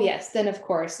 oh yes, then of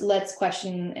course, let's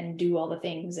question and do all the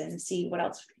things and see what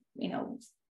else,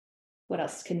 what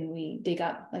else can we dig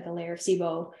up, like a layer of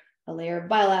SIBO, a layer of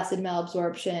bile acid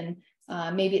malabsorption.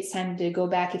 Maybe it's time to go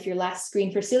back if your last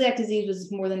screen for celiac disease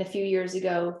was more than a few years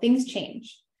ago. Things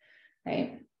change,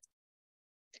 right?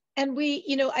 And we,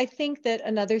 I think that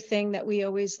another thing that we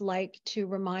always like to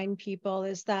remind people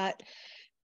is that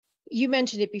you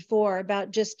mentioned it before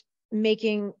about just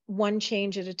making one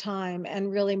change at a time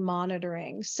and really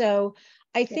monitoring. So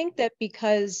I think that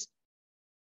because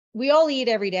we all eat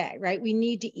every day, right? We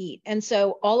need to eat. And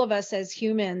so all of us as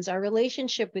humans, our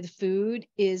relationship with food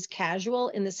is casual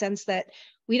in the sense that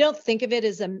we don't think of it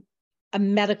as a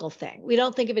medical thing. We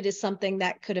don't think of it as something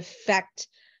that could affect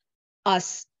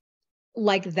us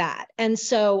like that. And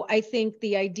so I think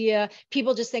the idea,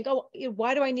 people just think, oh,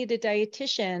 why do I need a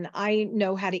dietitian? I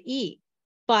know how to eat.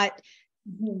 But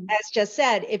as just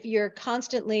said, if you're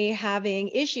constantly having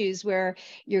issues where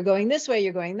you're going this way,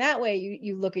 you're going that way,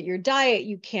 you look at your diet,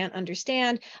 you can't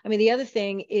understand. I mean, the other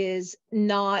thing is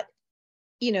not,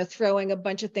 throwing a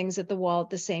bunch of things at the wall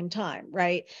at the same time,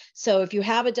 right? So if you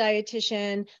have a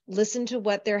dietitian, listen to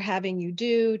what they're having you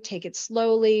do, take it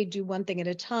slowly, do one thing at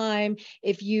a time.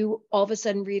 If you all of a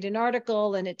sudden read an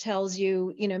article and it tells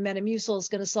you, Metamucil is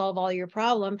going to solve all your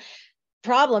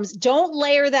problems, don't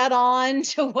layer that on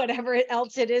to whatever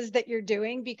else it is that you're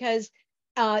doing, because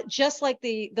just like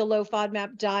the low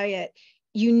FODMAP diet,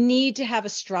 you need to have a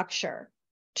structure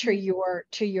to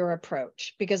your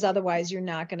approach, because otherwise you're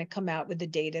not going to come out with the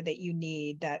data that you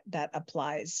need that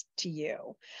applies to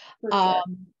you. Sure.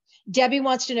 Debbie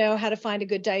wants to know how to find a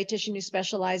good dietitian who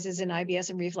specializes in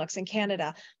IBS and reflux in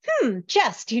Canada.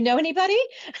 Jess, do you know anybody?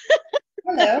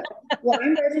 Hello. Well,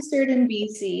 I'm registered in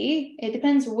BC. It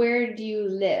depends, where do you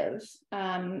live?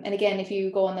 And again, if you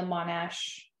go on the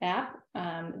Monash app,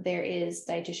 there is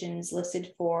dietitians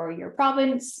listed for your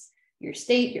province, your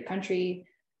state, your country,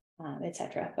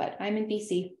 etc. But I'm in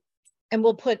BC. And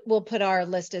we'll put our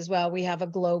list as well. We have a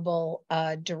global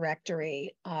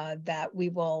directory that we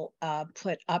will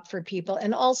put up for people.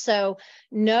 And also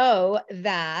know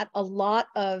that a lot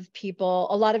of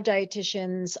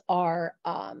dietitians are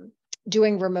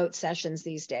doing remote sessions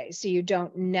these days. So you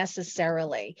don't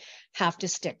necessarily have to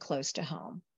stick close to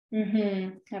home.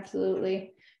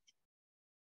 Absolutely.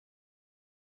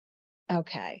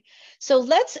 Okay, so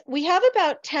we have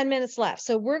about 10 minutes left.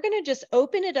 So we're going to just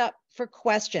open it up for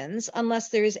questions, unless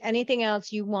there's anything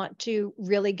else you want to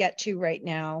really get to right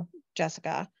now,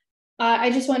 Jessica.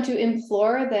 I just want to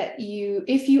implore that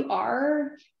if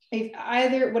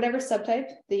either whatever subtype,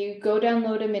 that you go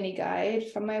download a mini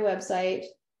guide from my website,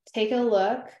 take a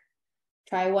look,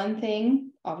 try one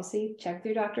thing, obviously check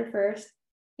with your doctor first.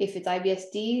 If it's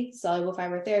IBS-D, soluble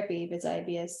fiber therapy. If it's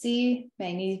IBS-C,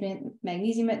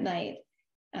 magnesium at night.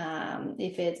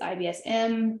 If it's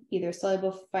IBS-M, either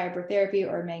soluble fiber therapy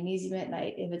or magnesium at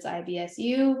night. If it's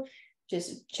IBS-U,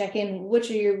 just check in which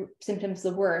are your symptoms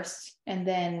the worst, and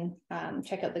then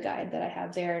check out the guide that I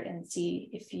have there and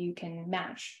see if you can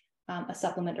match a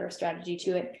supplement or a strategy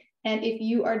to it. And if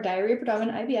you are diarrhea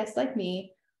predominant IBS like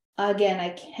me, again, I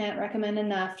can't recommend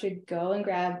enough to go and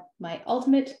grab my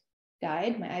ultimate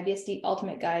guide, my IBS-D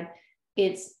ultimate guide.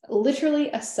 It's literally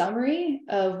a summary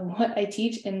of what I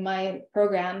teach in my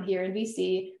program here in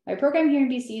BC. My program here in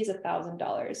BC is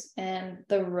 $1,000, and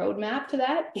the roadmap to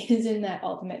that is in that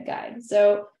ultimate guide.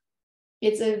 So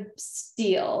it's a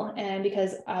steal. And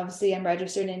because obviously I'm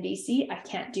registered in BC, I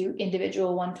can't do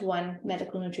individual one-to-one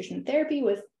medical nutrition therapy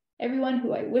with everyone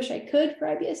who I wish I could for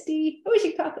IBS-D. I wish I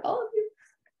could talk to all of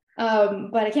you,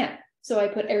 but I can't. So I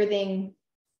put everything,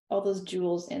 all those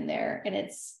jewels in there, and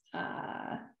it's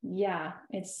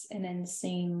it's an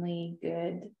insanely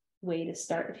good way to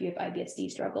start if you have IBS-D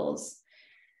struggles.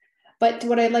 But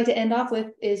what I'd like to end off with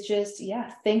is just,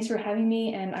 thanks for having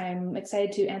me, and I'm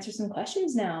excited to answer some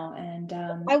questions now. And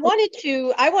I wanted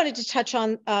to touch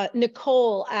on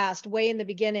Nicole asked way in the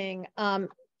beginning.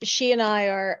 She and I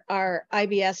are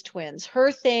IBS twins.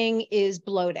 Her thing is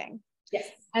bloating. Yes.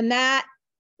 And that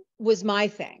was my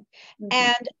thing.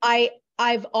 And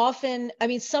I've often,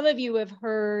 some of you have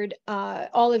heard,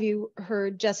 all of you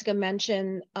heard Jessica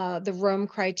mention the Rome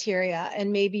criteria,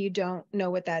 and maybe you don't know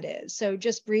what that is. So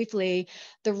just briefly,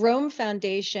 the Rome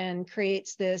Foundation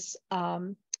creates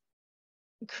the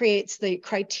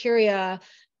criteria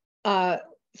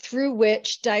through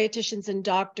which dietitians and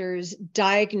doctors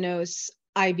diagnose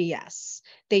IBS.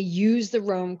 They use the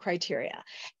Rome criteria,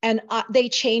 and they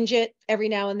change it every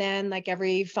now and then, like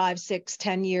every 5, 6,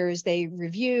 10 years they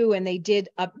review, and they did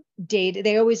update it.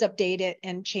 They always update it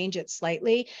and change it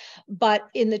slightly. But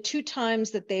in the 2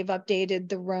 times that they've updated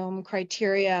the Rome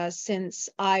criteria since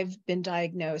I've been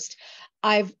diagnosed,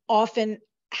 I've often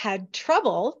had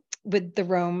trouble with the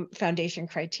Rome Foundation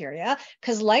criteria,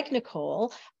 because like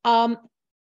Nicole,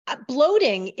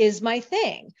 bloating is my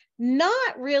thing,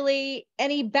 not really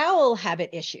any bowel habit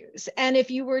issues. And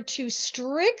if you were to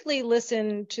strictly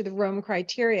listen to the Rome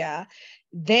criteria,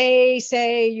 they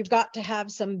say you've got to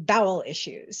have some bowel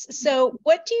issues. So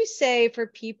what do you say for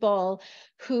people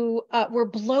who where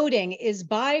bloating is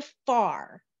by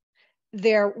far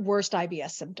their worst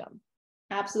IBS symptom?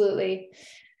 Absolutely.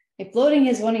 if bloating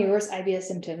is one of your worst IBS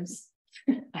symptoms,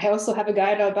 I also have a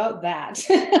guide about that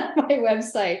on my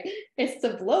website. It's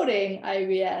the Bloating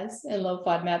IBS and Low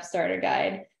FODMAP Starter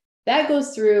Guide. That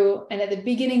goes through, and at the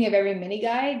beginning of every mini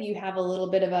guide, you have a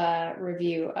little bit of a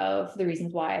review of the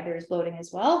reasons why there's bloating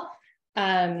as well.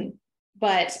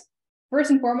 But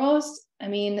first and foremost, I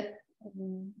mean,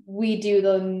 we do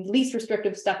the least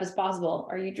restrictive stuff as possible.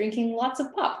 Are you drinking lots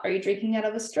of pop? Are you drinking out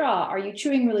of a straw? Are you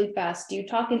chewing really fast? Do you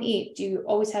talk and eat? Do you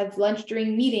always have lunch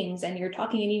during meetings and you're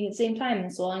talking and eating at the same time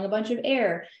and swallowing a bunch of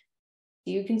air?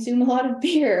 Do you consume a lot of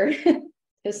beer?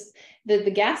 Because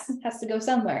the gas has to go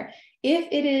somewhere. If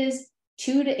it is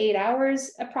 2 to 8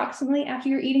 hours approximately after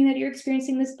you're eating that you're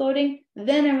experiencing this bloating,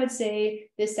 then I would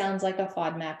say this sounds like a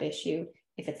FODMAP issue.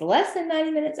 If it's less than 90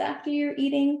 minutes after you're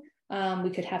eating, we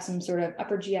could have some sort of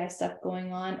upper GI stuff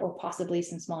going on, or possibly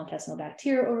some small intestinal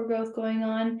bacteria overgrowth going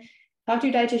on. Talk to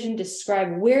your dietitian,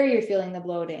 describe where you're feeling the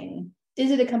bloating.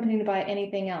 Is it accompanied by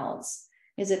anything else?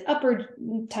 Is it upper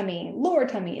tummy, lower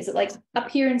tummy? Is it like up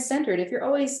here and centered? If you're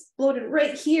always bloated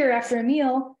right here after a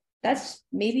meal, that's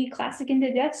maybe classic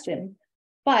indigestion.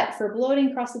 But for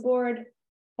bloating across the board,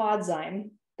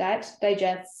 FODzyme, that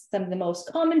digests some of the most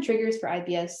common triggers for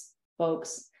IBS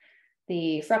folks: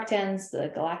 the fructans,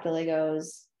 the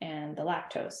galactolegos, and the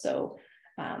lactose. So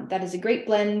that is a great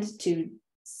blend to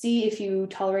see if you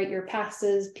tolerate your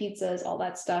pastas, pizzas, all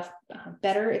that stuff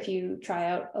better if you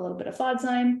try out a little bit of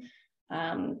FODzyme.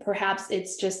 Perhaps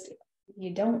it's just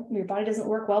your body doesn't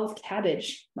work well with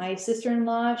cabbage. My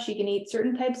sister-in-law, she can eat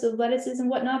certain types of lettuces and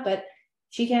whatnot, but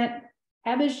she can't.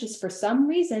 Cabbage just for some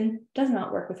reason does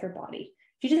not work with her body.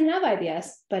 She doesn't have IBS,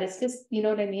 but it's just, you know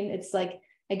what I mean? It's like,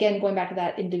 again, going back to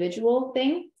that individual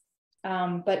thing.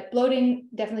 But bloating,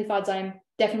 definitely FODzyme,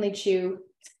 definitely chew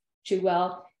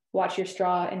well, watch your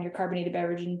straw and your carbonated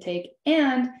beverage intake.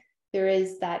 And there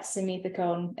is that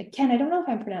simethicone. Again, I don't know if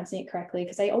I'm pronouncing it correctly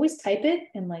because I always type it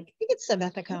and like. I think it's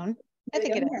simethicone. I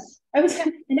think it is. I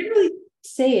never really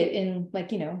say it in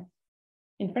like, in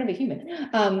front of a human.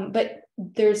 But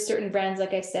there's certain brands,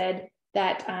 like I said,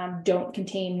 that don't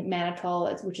contain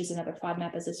mannitol, which is another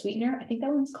FODMAP as a sweetener. I think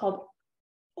that one's called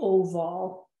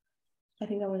Oval. I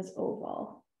think that one is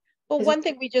Oval. Well, one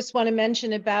thing we just want to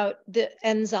mention about the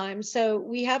enzymes. So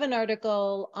we have an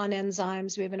article on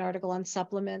enzymes. We have an article on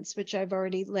supplements, which I've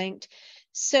already linked.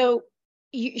 So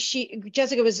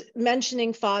Jessica was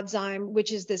mentioning FODzyme,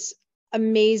 which is this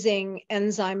amazing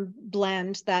enzyme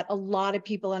blend that a lot of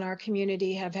people in our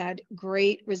community have had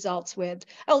great results with.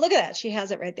 Oh, look at that. She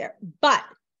has it right there. But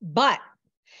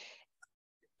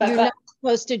you're not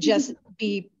supposed to just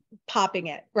be popping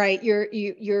it, right?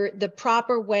 You're the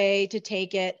proper way to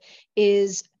take it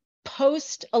is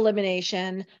post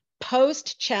elimination,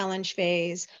 post challenge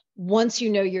phase, once you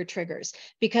know your triggers.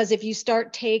 Because if you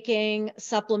start taking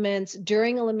supplements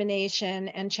during elimination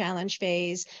and challenge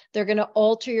phase, they're going to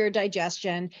alter your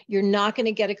digestion. You're not going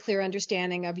to get a clear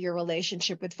understanding of your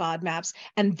relationship with FODMAPs.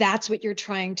 And that's what you're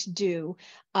trying to do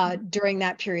during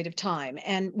that period of time.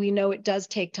 And we know it does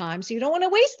take time, so you don't want to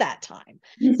waste that time.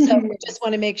 So we just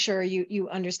want to make sure you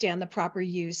understand the proper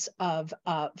use of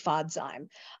FODzyme.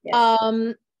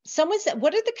 Yes. Someone said,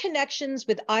 what are the connections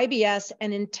with IBS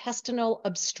and intestinal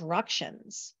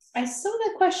obstructions? I saw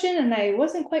that question and I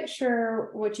wasn't quite sure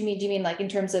what you mean. Do you mean like in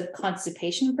terms of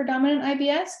constipation predominant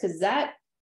IBS? Because that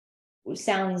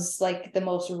sounds like the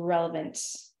most relevant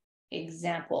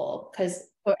example.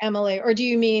 Or MLA, or do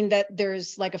you mean that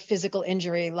there's like a physical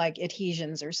injury like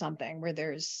adhesions or something where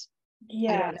there's...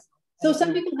 Yeah. So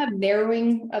some people have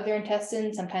narrowing of their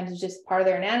intestines. Sometimes it's just part of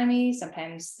their anatomy.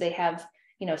 Sometimes they have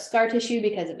scar tissue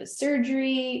because of a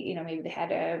surgery, maybe they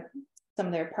had some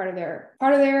of their part of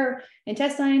their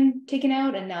intestine taken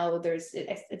out, and now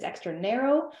it's extra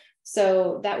narrow.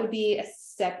 So that would be a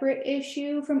separate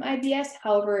issue from IBS.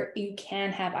 However, you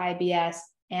can have IBS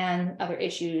and other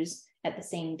issues at the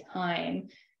same time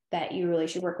that you really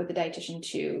should work with the dietitian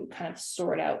to kind of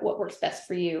sort out what works best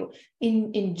for you.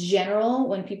 In general,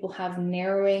 when people have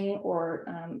narrowing or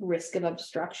risk of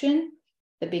obstruction,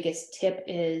 the biggest tip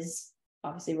is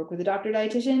obviously work with a doctor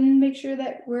dietitian, make sure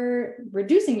that we're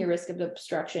reducing your risk of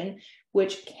obstruction,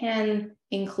 which can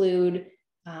include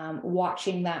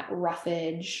watching that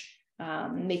roughage,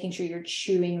 making sure you're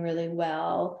chewing really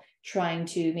well, trying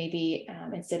to maybe,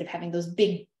 instead of having those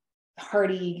big,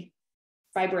 hearty,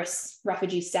 fibrous,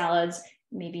 roughagy salads,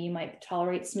 maybe you might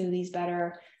tolerate smoothies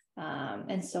better,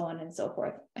 and so on and so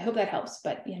forth. I hope that helps,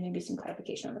 but maybe some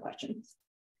clarification on the question.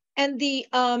 And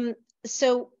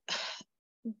so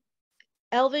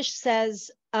Elvish says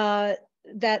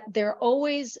that they're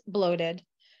always bloated.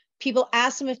 People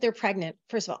ask them if they're pregnant.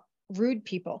 First of all, rude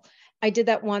people. I did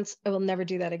that once. I will never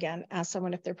do that again. Ask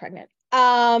someone if they're pregnant.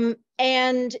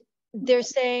 And they're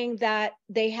saying that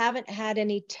they haven't had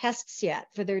any tests yet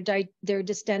for their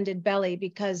distended belly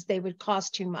because they would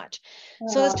cost too much.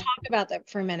 So let's talk about that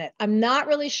for a minute. I'm not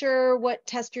really sure what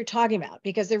test you're talking about,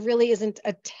 because there really isn't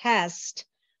a test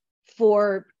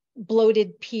for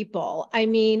bloated people. I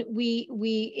mean,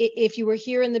 if you were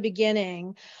here in the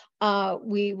beginning,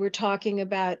 we were talking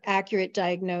about accurate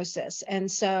diagnosis. And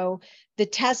so the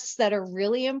tests that are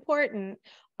really important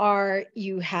are,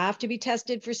 you have to be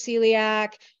tested for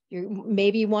celiac.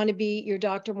 Maybe your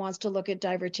doctor wants to look at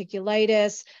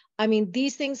diverticulitis. I mean,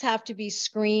 these things have to be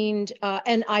screened,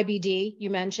 and IBD, you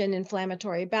mentioned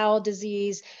inflammatory bowel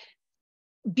disease,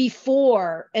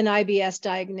 before an IBS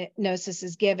diagnosis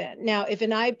is given. Now,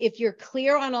 if you're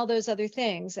clear on all those other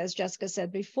things, as Jessica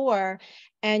said before,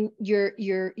 and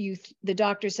the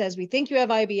doctor says, we think you have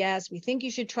IBS, we think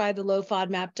you should try the low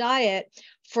FODMAP diet.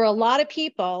 For a lot of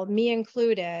people, me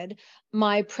included,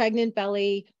 my pregnant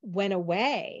belly went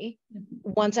away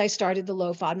once I started the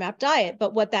low FODMAP diet.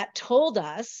 But what that told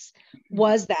us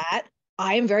was that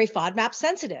I am very FODMAP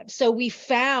sensitive. So we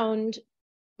found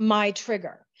my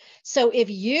trigger. So if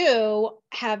you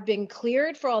have been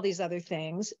cleared for all these other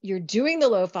things, you're doing the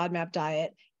low FODMAP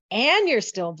diet, and you're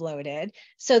still bloated,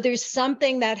 so there's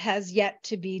something that has yet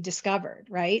to be discovered,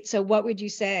 right? So what would you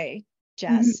say,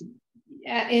 Jess?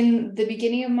 In the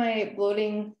beginning of my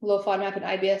bloating, low FODMAP, and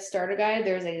IBS starter guide,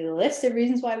 there's a list of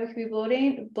reasons why we could be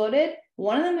bloated.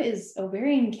 One of them is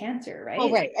ovarian cancer, right? Oh,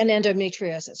 right. And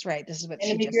endometriosis, right? This is what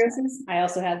she just said. I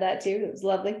also had that too. It was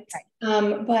lovely.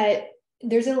 Right. But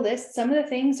there's a list. Some of the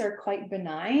things are quite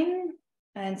benign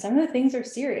and some of the things are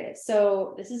serious.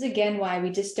 So this is again why we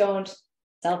just don't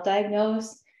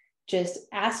self-diagnose. Just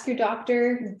ask your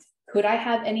doctor, could I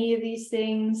have any of these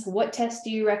things? What tests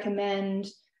do you recommend?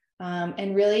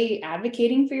 And really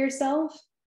advocating for yourself,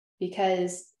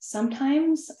 because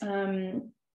sometimes,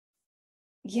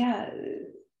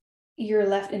 you're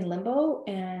left in limbo,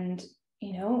 and,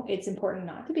 it's important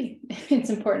not to be. It's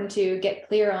important to get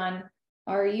clear on,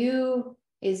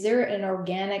 is there an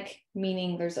organic,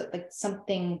 meaning there's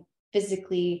something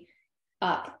physically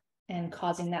up and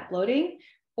causing that bloating,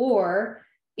 or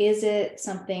is it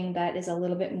something that is a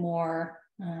little bit more,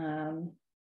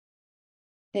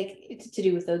 it's to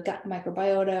do with the gut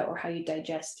microbiota or how you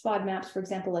digest FODMAPs, for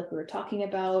example, like we were talking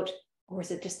about, or is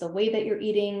it just the way that you're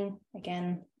eating?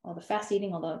 Again, all the fast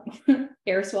eating, all the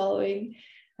air swallowing.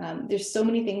 There's so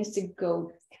many things to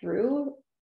go through.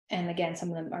 And again, some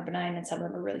of them are benign and some of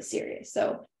them are really serious.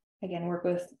 So again, work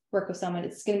with someone.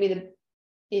 It's going to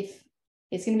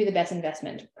be the best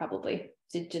investment, probably,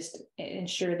 to just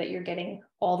ensure that you're getting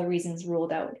all the reasons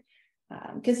ruled out.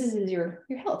 Because this is your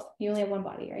health. You only have one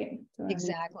body, right? So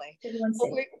exactly.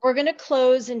 Well, we're going to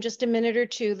close in just a minute or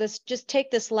two. Let's just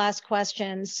take this last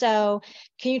question. So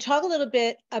can you talk a little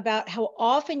bit about how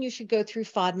often you should go through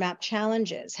FODMAP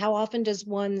challenges? How often does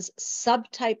one's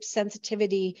subtype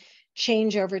sensitivity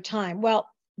change over time? Well,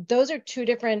 those are two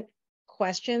different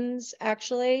questions,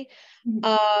 actually.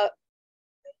 But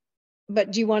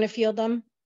do you want to field them?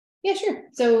 Yeah, sure.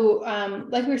 So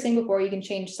like we were saying before, you can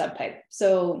change subtype.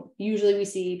 So usually we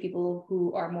see people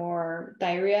who are more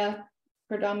diarrhea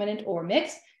predominant or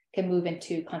mixed can move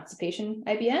into constipation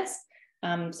IBS.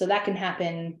 So that can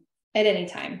happen at any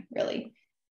time, really.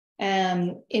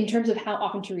 In terms of how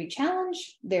often to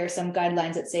re-challenge, there are some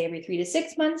guidelines that say every 3 to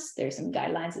 6 months. There's some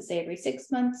guidelines that say every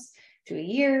 6 months to a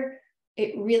year.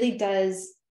 It really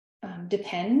does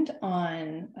depend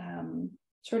on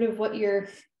sort of what I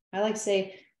like to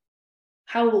say,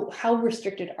 how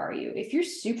restricted are you? If you're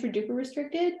super duper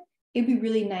restricted, it'd be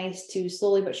really nice to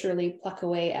slowly but surely pluck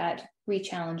away at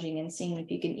re-challenging and seeing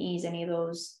if you can ease any of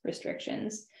those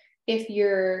restrictions. If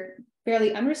you're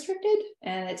fairly unrestricted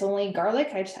and it's only garlic,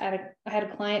 I had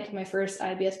a client in my first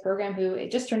IBS program who it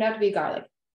just turned out to be garlic.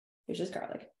 It was just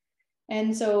garlic.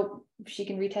 And so she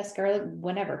can retest garlic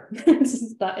whenever.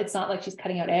 It's not like she's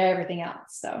cutting out everything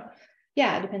else. So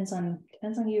yeah, it depends on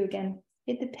you again.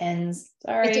 It depends.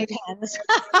 Sorry. It depends.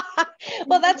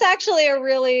 Well, that's actually a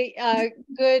really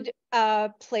good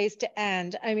place to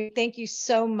end. I mean, thank you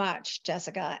so much,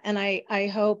 Jessica. And I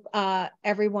hope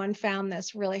everyone found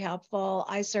this really helpful.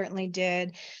 I certainly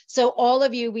did. So all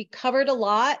of you, we covered a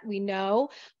lot. We know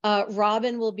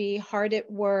Robin will be hard at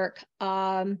work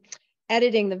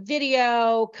editing the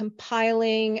video,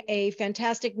 compiling a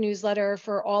fantastic newsletter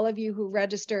for all of you who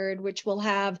registered, which will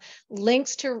have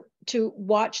links to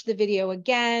watch the video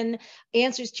again,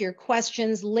 answers to your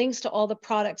questions, links to all the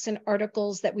products and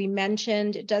articles that we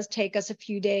mentioned. It does take us a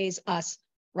few days,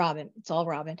 Robin. It's all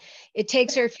Robin. It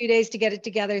takes her a few days to get it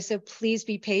together. So please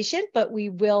be patient, but we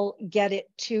will get it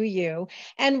to you.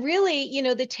 And really, you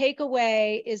know, the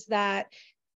takeaway is that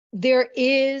there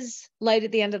is light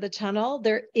at the end of the tunnel.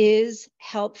 There is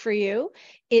help for you.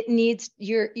 It needs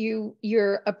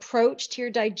your approach to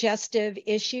your digestive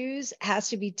issues has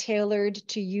to be tailored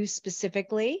to you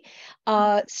specifically.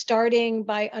 Starting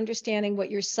by understanding what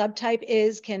your subtype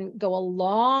is can go a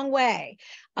long way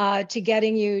to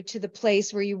getting you to the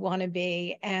place where you want to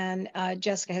be. And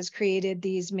Jessica has created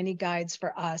these mini guides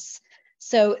for us.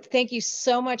 So thank you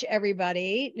so much,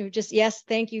 everybody. Just, yes,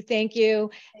 thank you. Thank you.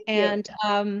 And,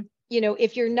 you know,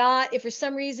 if for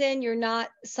some reason you're not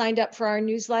signed up for our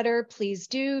newsletter, please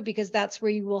do, because that's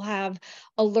where you will have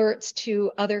alerts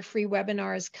to other free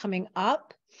webinars coming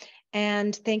up.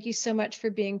 And thank you so much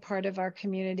for being part of our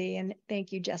community. And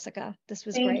thank you, Jessica. This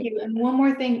was great. Thank you. And one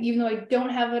more thing, even though I don't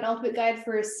have an ultimate guide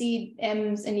for C,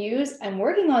 M's, and U's, I'm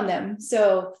working on them.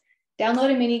 So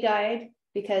download a mini guide,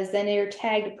 because then they're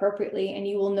tagged appropriately and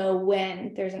you will know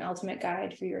when there's an ultimate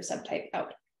guide for your subtype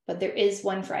out. But there is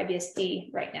one for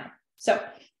IBS-D right now. So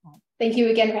thank you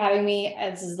again for having me.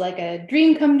 This is like a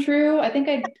dream come true. I think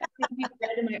you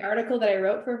read in my article that I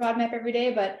wrote for FODMAP Every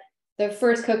Day, but the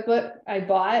first cookbook I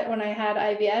bought when I had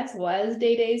IBS was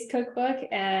Day Day's cookbook.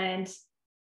 And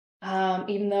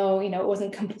even though, you know, it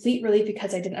wasn't complete relief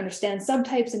because I didn't understand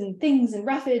subtypes and things and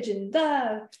roughage and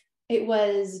it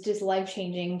was just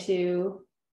life-changing to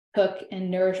cook and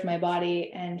nourish my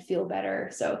body and feel better.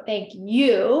 So thank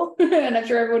you. And I'm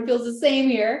sure everyone feels the same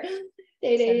here.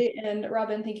 Day Day and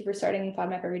Robin, thank you for starting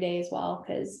FODMAP Every Day as well,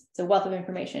 because it's a wealth of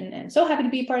information and so happy to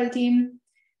be part of the team.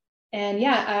 And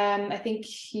yeah, I think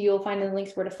you'll find the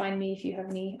links where to find me if you have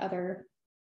any other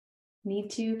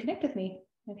need to connect with me.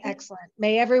 Okay. Excellent.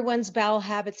 May everyone's bowel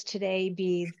habits today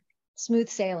be smooth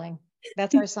sailing.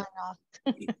 That's our sign off.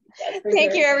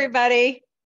 Thank you, everybody.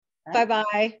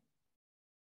 Bye-bye.